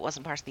 Yeah. That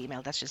wasn't part of the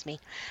email, that's just me.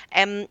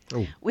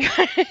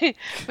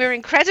 We're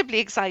incredibly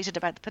excited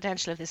about the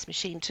potential of this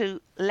machine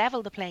to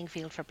level the playing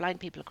field for blind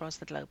people across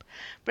the globe.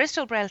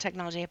 Bristol Braille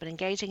Technology have been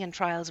engaging in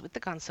trials with the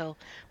console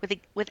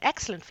with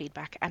excellent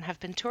feedback and have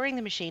been touring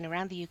the machine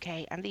around the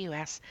UK and the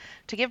US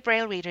to give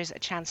Braille readers a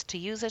chance to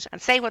use it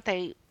and say what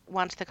they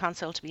want the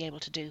console to be able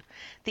to do.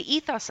 The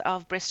ethos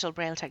of Bristol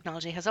Braille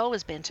Technology has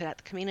always been to let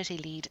the community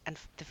lead, and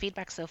the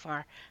feedback so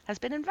far has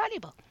been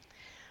invaluable.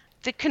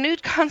 The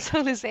Canute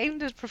console is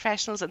aimed at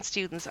professionals and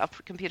students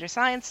of computer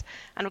science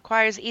and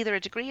requires either a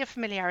degree of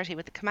familiarity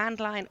with the command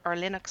line or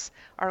Linux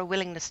or a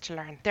willingness to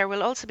learn. There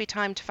will also be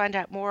time to find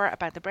out more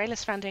about the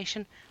Braillist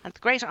Foundation and the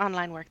great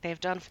online work they've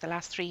done for the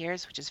last 3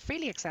 years, which is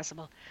freely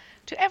accessible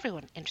to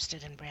everyone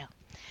interested in Braille.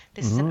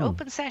 This is an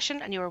open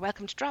session and you are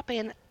welcome to drop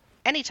in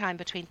anytime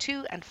between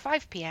 2 and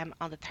 5 p.m.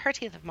 on the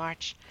 30th of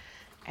March.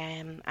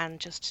 And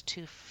just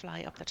to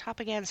fly up the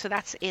top again, so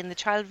that's in the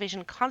Child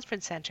Vision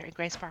Conference Centre in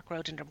Grace Park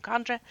Road in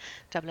Drumcondra,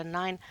 Dublin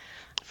 9.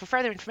 For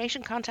further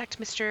information, contact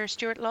Mr.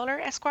 Stuart Lawler,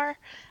 Esquire,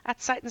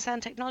 at Sight and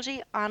Sound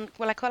Technology on,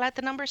 will I call out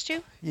the number,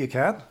 Stu? You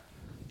can.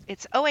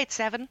 It's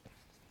 087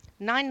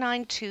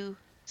 992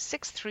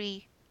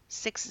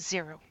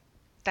 6360.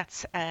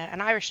 That's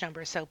an Irish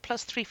number, so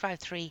plus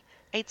 353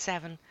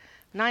 87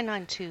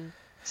 992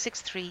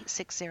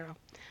 6360.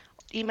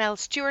 Email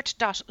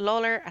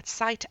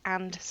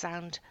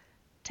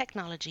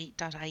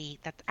stuart.lawler@sightandsoundtechnology.ie.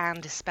 That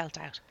and is spelt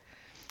out.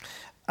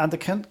 And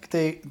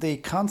the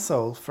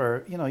console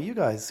for, you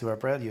guys who are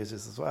Braille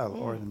users as well,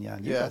 Oren and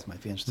Jan, you guys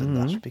might be interested in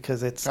that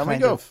because it's Can we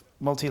kind go? of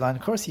multi-line.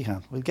 Of course you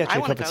can. We'll get I you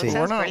a wanna cup of go. tea.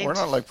 Sounds we're brilliant.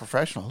 not like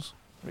professionals.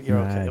 You're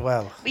okay. Right.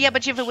 Well, Yeah,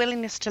 but you have a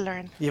willingness to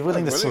learn. you have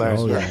willingness to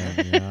willing. learn.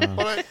 Oh,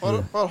 yeah. yeah.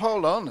 Well,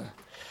 hold on.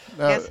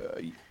 Now, Yes.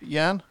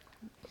 Jan,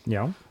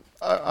 Yeah.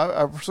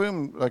 I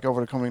presume like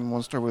over the coming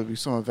months there will be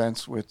some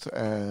events with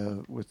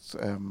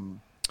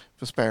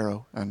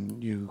Vespero and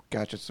new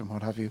gadgets and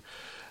what have you.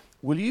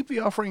 Will you be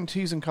offering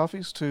teas and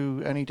coffees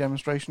to any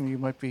demonstration you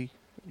might be,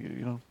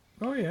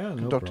 Oh, yeah, no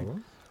conducting?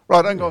 problem.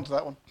 Right, I'm going to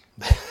that one.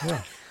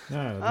 Yeah.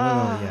 No,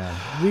 yeah.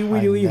 We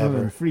do even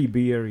never- free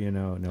beer,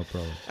 no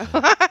problem.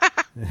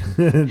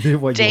 Do what you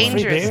want.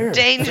 Dangerous, beer.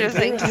 dangerous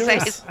thing to say.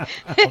 Yours.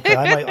 Okay,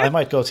 I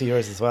might go to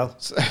yours as well.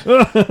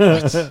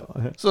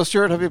 So,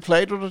 Stuart, have you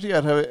played with it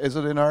yet? Is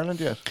it in Ireland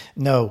yet?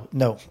 No,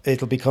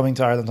 it'll be coming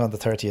to Ireland on the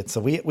 30th.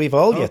 So we've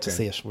all yet to Okay.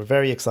 see it. We're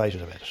very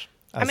excited about it.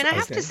 I mean, I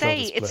have to Douglas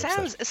say, it Blair said.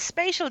 sounds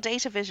spatial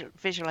data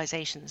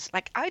visualizations.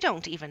 Like, I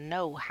don't even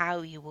know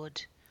how you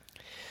would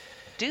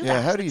do Yeah,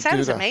 that. how do you it sounds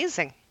do that?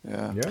 amazing.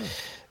 Yeah. Yeah.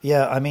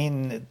 Yeah, I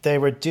mean, they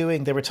were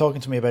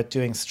talking to me about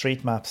doing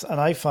street maps, and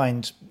I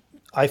find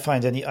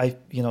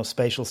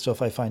spatial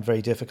stuff I find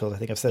very difficult. I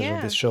think I've said it on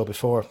Yeah. this show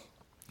before.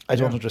 I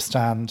don't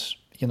understand,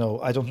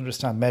 I don't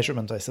understand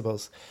measurement, I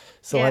suppose.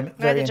 So yeah, I'm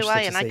very neither do interested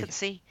I, and to I see. can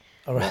see.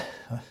 All right,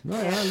 No,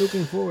 yeah,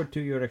 looking forward to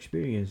your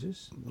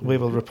experiences. we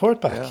will report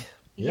back. Yeah.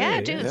 Yeah,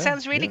 Yeah, dude, yeah, it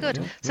sounds really yeah, good.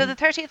 yeah, So the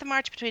 30th of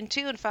March between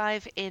 2 and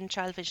 5 in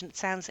Child Vision. It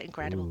sounds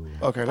incredible.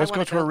 Okay, let's go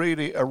wanna to go.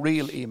 a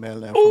real email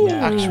now from an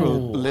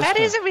actual listener. That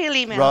is a real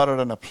email. Rather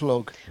than a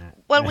plug.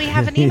 Well, we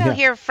have an email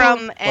here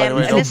from By the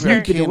way, a don't listener.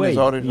 be- Beep it Keen away. is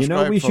already We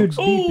described, should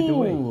folks. beep it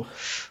away. Ooh.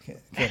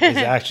 It's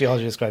actually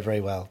already described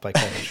very well by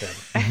Kevin Sherman.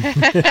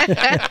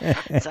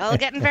 It's all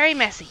getting very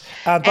messy.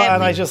 And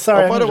I just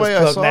sorry, Oh, by I'm the gonna way,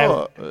 I just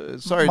plug saw. now.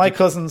 Sorry,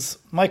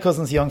 My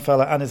cousin's young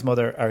fella and his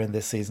mother are in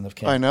this season of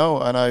King. I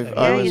know, and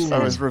I you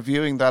said. was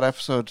reviewing that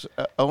episode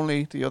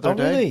only the other Oh,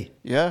 day. really?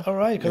 Yeah. All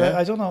right, 'cause Yeah.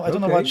 I don't know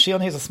Okay. what she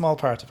only has a small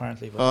part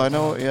apparently. But Oh, I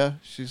know. Yeah,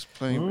 she's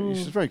playing.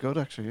 She's very good,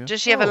 actually. Yeah.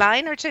 Does she have a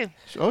line or two?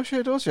 Oh,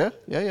 she does. Yeah.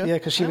 Yeah. Yeah,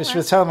 because she was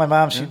telling my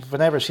mom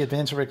whenever she had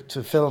been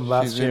to film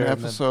last She's year. in and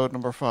then- episode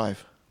number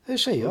 5. Is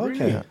she?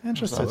 Okay, Yeah.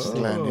 interesting. That's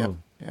Glenn. Yeah.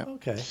 Yeah.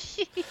 Okay.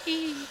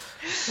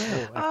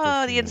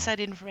 Oh, the inside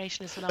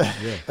information is phenomenal.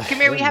 Come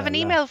here, we have an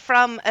email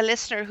from a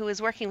listener who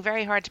is working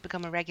very hard to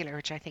become a regular,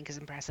 which I think is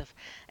impressive.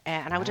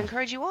 And I would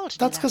encourage you all to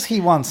That's do because that.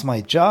 he wants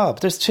my job.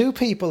 There's two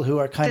people who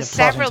are kind There's of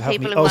plotting several to have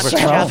people me who want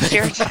your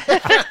overthrown. job,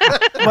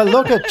 Stuart. Well,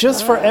 look at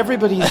just for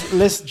everybody's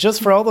list,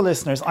 just for all the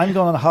listeners, I'm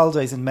going on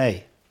holidays in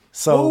May.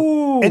 So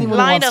Ooh. anyone who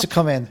Line wants up. to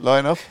come in,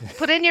 Line up.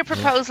 Put in your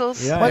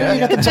proposals. Yeah, why don't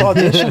you get them to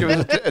audition? Give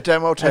us a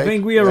demo tape. I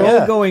think we are Yeah.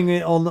 all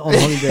going on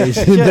holidays.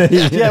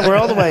 Yeah, we're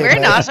all the way. We're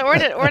man. not.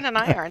 Orrin and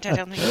I aren't, I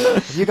don't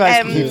think. You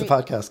guys can keep the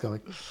podcast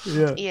going.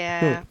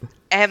 Yeah.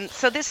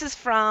 So this is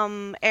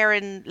from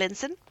Aaron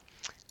Linson.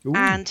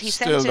 And he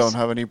Still sent don't it.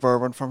 have any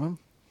bourbon from him.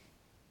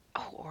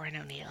 Oh, Orrin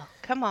O'Neill.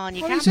 Come on,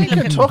 you Well, can't he's be in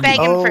looking Kentucky.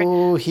 begging for.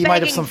 Oh, he might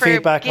have begging some for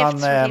feedback on.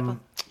 gifts from people.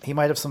 He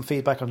might have some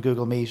feedback on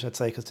Google Meet. I'd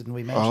say because didn't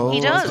we mention? Oh, that?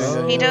 He does.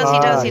 okay. He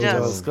does. He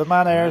does. Good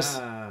man, Ayers.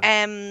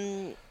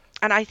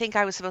 And I think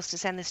I was supposed to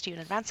send this to you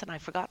in advance, and I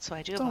forgot, so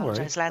I do Don't worry.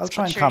 apologise, lads. I'll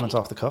try but and sure comment you-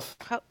 off the cuff.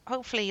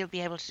 Hopefully, you'll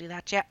be able to do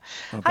that. Yeah.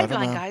 Oh, Hi, better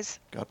blind now. guys.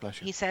 God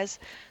bless you. He says,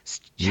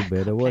 You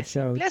better watch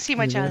out. Bless you,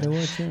 my child. better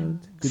watch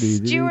out.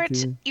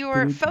 Stuart,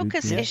 your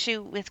focus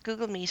issue with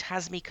Google Meet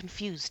has me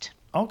confused.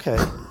 Okay.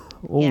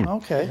 Oh, Yeah.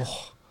 Okay.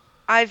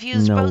 I've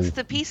used No. both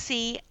the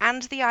PC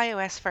and the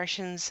iOS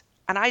versions,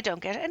 and I don't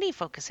get any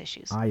focus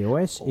issues.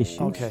 iOS issues.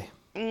 Okay.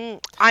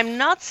 I'm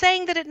not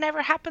saying that it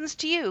never happens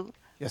to you,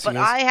 Yes, but he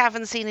is. I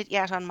haven't seen it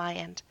yet on my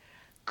end.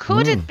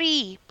 Could it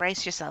be,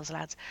 brace yourselves,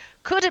 lads,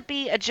 could it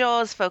be a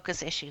JAWS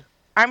focus issue?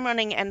 I'm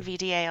running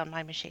NVDA on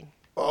my machine.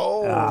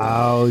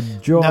 Oh,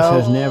 Jaws No,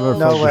 has never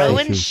no focused way.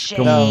 Throwing issues. shade,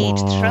 Come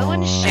on.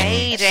 throwing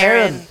shade,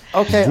 Aaron.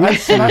 Okay.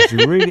 This is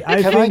really.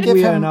 I Can I think give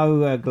we are him- now.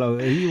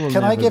 He will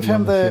Can I never give be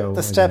him on the show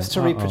the steps to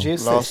again.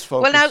 reproduce Lost this?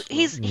 focus. Well, now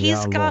he's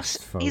Yeah, got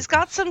lost focus.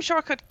 some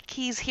shortcut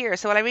keys here.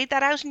 So will I read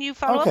that out and you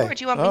follow Okay. up, or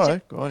do you want me All to?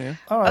 right, go on, yeah.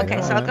 All right. Okay,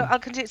 all so right. I'll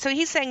continue. So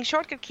he's saying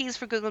shortcut keys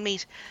for Google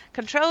Meet.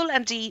 Control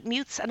and D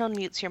mutes and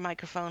unmutes your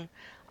microphone.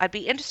 I'd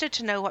be interested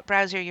to know what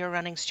browser you're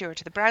running,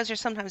 Stuart. The browser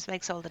sometimes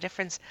makes all the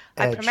difference.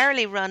 I Edge.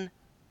 primarily run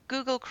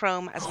Google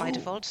Chrome as my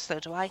default, so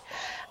do I.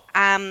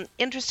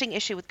 Interesting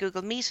issue with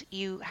Google Meet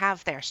you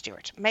have there,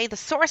 Stuart. May the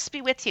source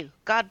be with you.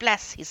 God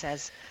bless, he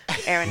says.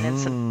 Aaron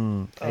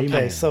Linson.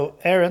 Okay, so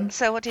Aaron,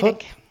 So what do you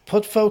think?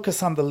 Put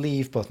focus on the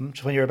leave button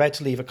when you're about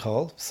to leave a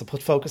call. So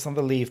put focus on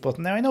the leave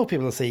button. Now I know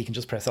people will say you can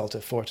just press Alt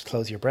F4 to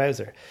close your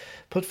browser.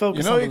 Put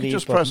focus You know, on the you can leave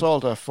just button. press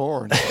Alt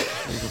F4.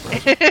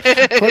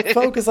 And Put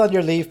focus on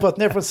your leave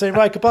button. Everyone's saying,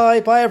 right,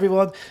 goodbye, bye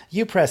everyone.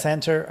 You press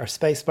enter or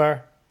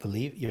spacebar.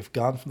 You've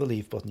gone from the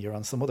leave button. You're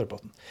on some other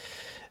button.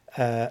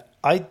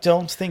 I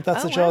don't think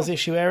that's Oh, a JAWS wow.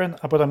 issue, Aaron,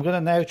 but I'm going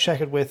to now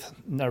check it with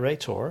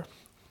Narrator,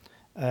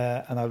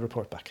 and I'll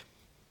report back.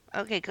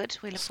 Okay, good.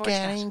 We look forward to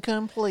that. Scanning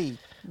complete.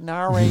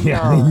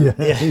 Narrator.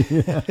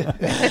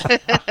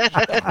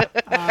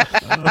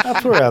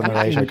 Poor old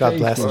Narrator, God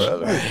bless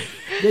him.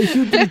 They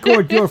should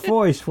record your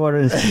voice for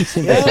a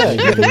speech Yeah,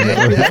 you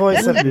can be the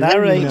voice of That'd be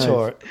really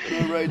Narrator.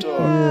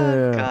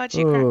 Oh, God,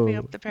 you cracked me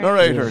up the pair.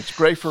 Narrator. It's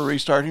great for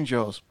restarting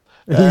Jaws.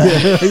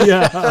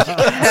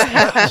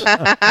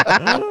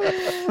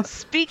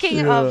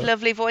 Speaking of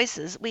lovely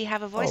voices, we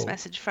have a voice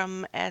message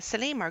from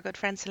Salim, our good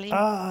friend Salim.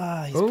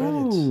 Ah, he's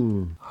brilliant.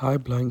 Ooh. Hi,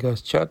 Blind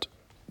Guys Chat.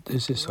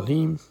 This is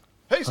Salim.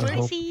 Hey, I Slim.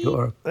 hope you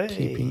are Hey.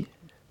 keeping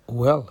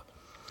well.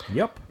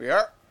 Yep. We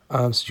are.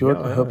 And Stuart,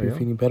 I hope you're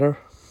feeling better.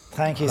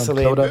 Thank you, And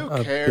Salim. Clodagh, Who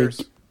a cares?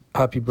 big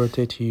happy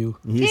birthday to you.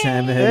 He's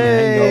having a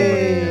hangover.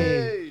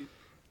 Hey.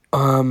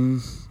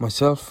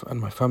 Myself and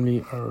my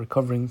family are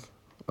recovering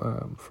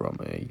from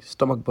a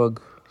stomach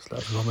bug /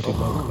 vomiting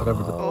bug,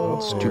 whatever the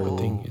stupid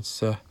thing.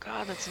 It's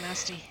God, that's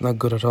nasty. not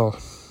good at all.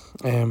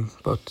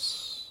 But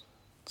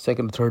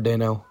second or third day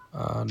now,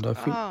 and I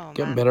feel Oh,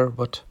 getting man. better,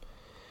 but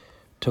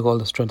took all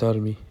the strength out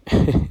of me.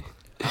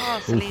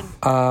 Oh, Salim.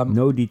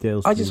 No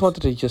details. I just please.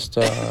 wanted to just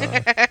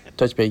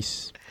touch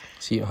base,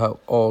 see how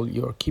all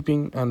you're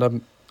keeping, and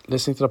I'm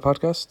listening to the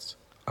podcasts.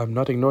 I'm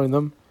not ignoring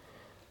them.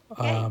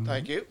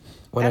 Thank you.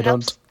 When That I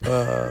don't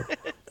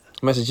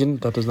message in,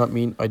 that does not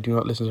mean I do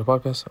not listen to the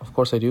podcast. Of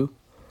course I do.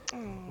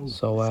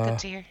 So It's good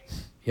to hear.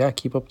 yeah,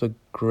 keep up the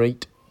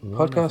great One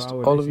podcast,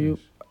 our all of you,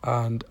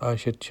 listeners. and I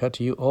should chat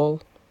to you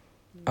all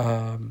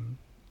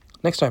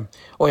next time.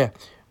 Oh yeah,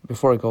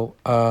 before I go,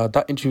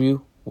 that interview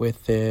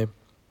with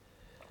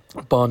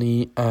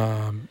Bonnie,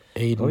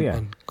 Aidan, Oh, yeah.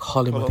 and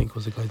Colin, I Colin. think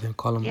was the guy then.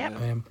 Colin,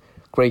 Yeah.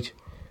 great.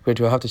 I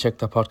have to check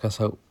that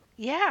podcast out.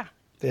 Yeah.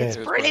 Yeah. It's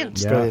brilliant.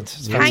 It's Yeah. brilliant.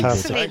 It's Yeah. Thanks,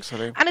 fantastic. Salim. Thanks,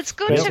 Salim. And it's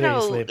good Great to to hear you,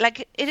 know, Salim.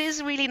 like, it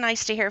is really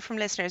nice to hear from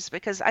listeners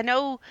because I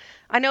know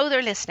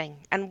they're listening,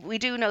 and we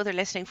do know they're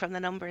listening from the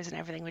numbers and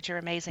everything, which are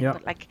amazing. Yeah.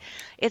 But like,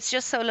 it's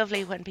just so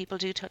lovely when people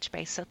do touch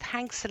base. So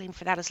thanks, Salim,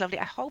 for that. It's lovely.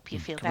 I hope you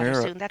feel better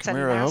soon. That's a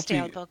nasty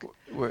old bug.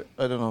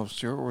 I don't know if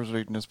Stuart was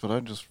reading this, but I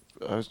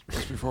was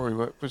just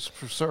before we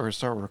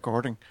start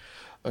recording,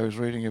 I was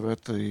reading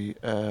about the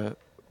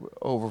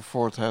over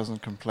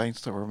 4,000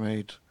 complaints that were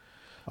made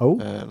Oh,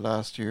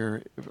 last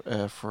year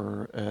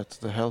for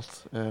the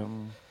health,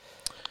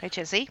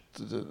 HSE.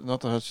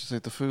 not the health,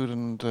 the food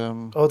and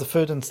Oh, the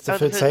food and the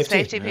food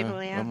safety.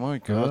 people, yeah. Oh my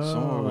God,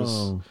 some of it was.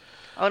 Oh.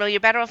 Oh no, you're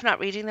better off not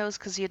reading those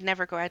because you'd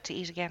never go out to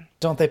eat again.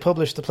 Don't they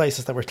publish the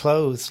places that were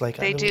closed? Like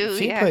They a do,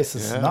 few yeah.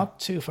 places Yeah. not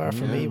too far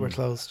from me were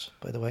closed.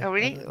 By the way. Oh,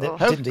 really? They Oh.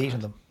 didn't eat in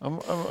them.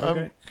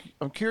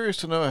 I'm curious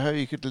to know how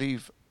you could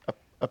leave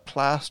a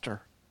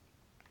plaster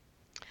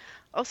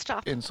Oh,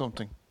 stop. in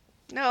something.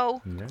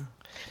 No. Yeah.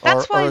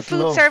 That's Or why a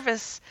glove.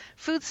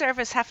 food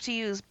service have to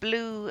use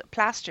blue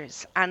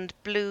plasters and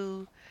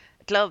blue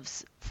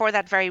gloves for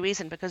that very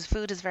reason, because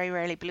food is very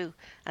rarely blue,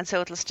 and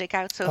so it'll stick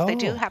out. So if they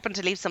do Oh. happen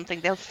to leave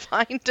something, they'll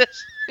find it.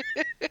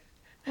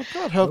 Well,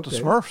 God help the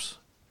Okay. Smurfs.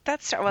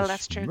 That's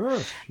true.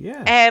 Smurf,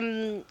 yeah.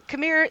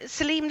 Come here,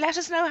 Salim. Let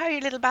us know how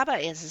your little Baba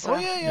is as Oh,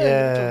 well.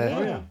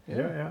 yeah.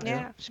 Yeah.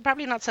 Yeah, she's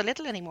probably not so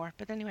little anymore,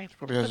 but anyway.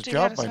 Probably has good a to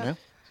let job us by know. now.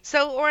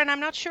 So, Oren,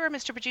 I'm not sure,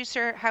 Mr.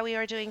 Producer, how we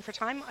are doing for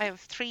time. I have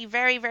 3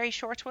 very, very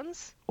short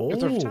ones.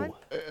 Time.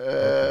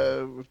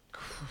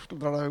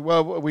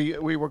 Well,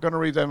 we were going to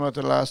read them out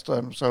the last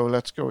time, so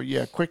let's go.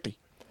 Yeah, quickly.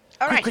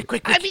 All right.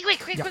 quick. I'll be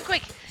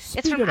quick.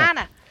 It's from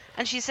Anna.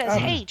 And she says,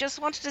 hey, just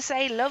wanted to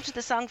say, loved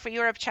the Song for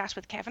Europe chat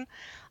with Kevin.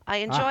 I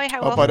enjoy how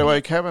Oh, often... by the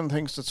way, Kevin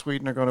thinks that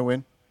Sweden are going to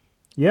win.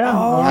 Yeah.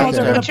 Oh, Okay, they're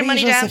so gonna put your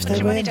money beat us down, if put they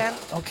your money win. down.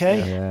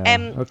 Okay.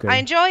 Yeah. Okay. I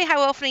enjoy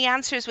how often he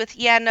answers with,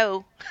 yeah,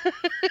 no.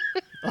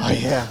 Oh,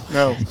 yeah.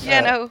 No. Yeah,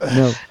 no.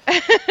 No.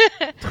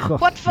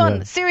 What fun.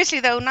 Yeah. Seriously,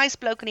 though, nice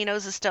bloke and he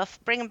knows his stuff.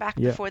 Bring him back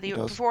Yeah.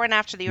 before and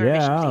after the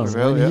Eurovision, Yeah. please.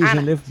 Well, When he was Anna.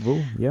 in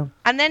Liverpool. Yeah.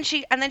 And then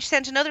she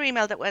sent another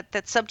email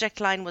that subject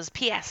line was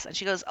PS, and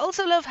she goes,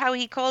 also love how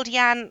he called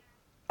Jan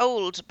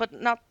old, but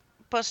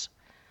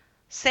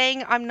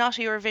saying I'm not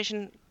a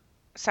Eurovision.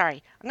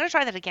 Sorry, I'm going to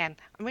try that again.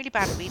 I'm really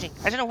bad at reading.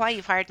 I don't know why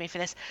you've hired me for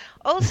this.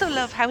 Also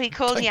love how he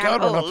called Thank Jan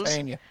God we're not old.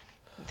 paying you.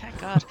 Thank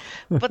God.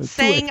 But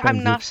saying I'm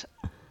expensive. not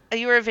a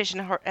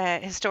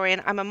Eurovision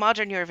historian, I'm a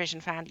modern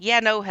Eurovision fan. Yeah,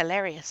 no,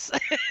 hilarious.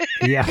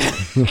 Yeah.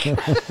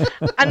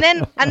 and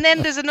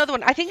then there's another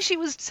one. I think she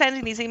was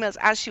sending these emails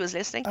as she was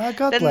listening.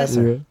 God Then bless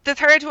the, her. Yeah. the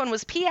third one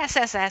was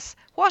PSSS.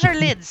 What are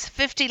lids?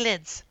 50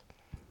 lids.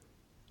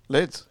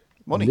 Lids.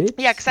 Money. Lids?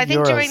 Yeah, because I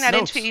think Euros. during that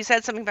Notes. interview you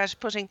said something about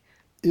putting...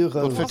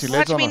 Euros. 50 What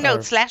lids do you on mean it.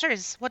 notes?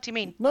 Letters? What do you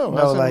mean? No, No,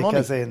 as in money.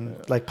 as in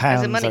like As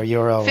pounds in money. or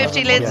euro.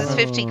 50 or, lids yeah. is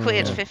 50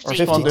 quid. 50. Or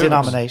 50 Spondulix.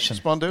 denomination.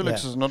 Spondulix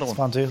is another one.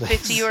 Spondulix.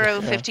 50 euro,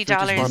 $50,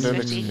 Spondulix,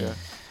 50. yeah.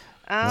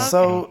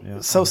 Oh,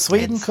 So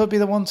Sweden It's- could be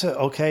the one to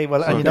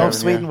well, and So you know if Kevin,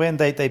 Sweden yeah. win,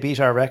 they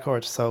beat our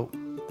record. So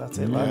that's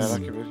it, Yeah, lads.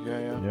 that could be,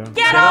 yeah.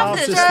 Get off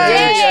the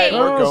stage!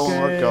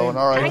 We're going.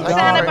 All right. Thanks, Thank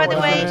you Anna, very by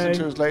the much for way. listening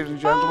to us, ladies and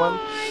gentlemen.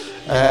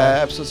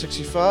 Episode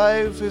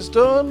 65 is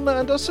done,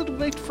 and I said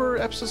wait for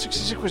episode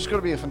 66, which is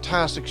going to be a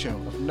fantastic show.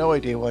 I have no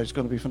idea why it's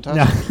going to be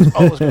fantastic. It's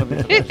always going to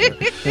be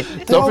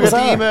fantastic. Don't forget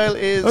the email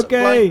is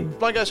Okay.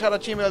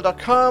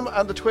 blindguyschat@gmail.com,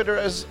 and the Twitter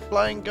is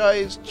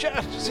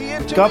blindguyschat. See you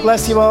in 2 God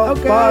bless you all.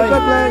 Okay. Bye.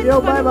 God bless. Yo,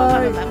 bye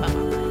bye.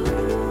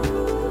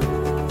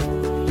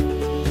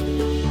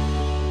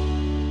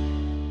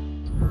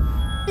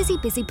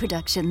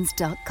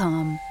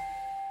 busybusyproductions.com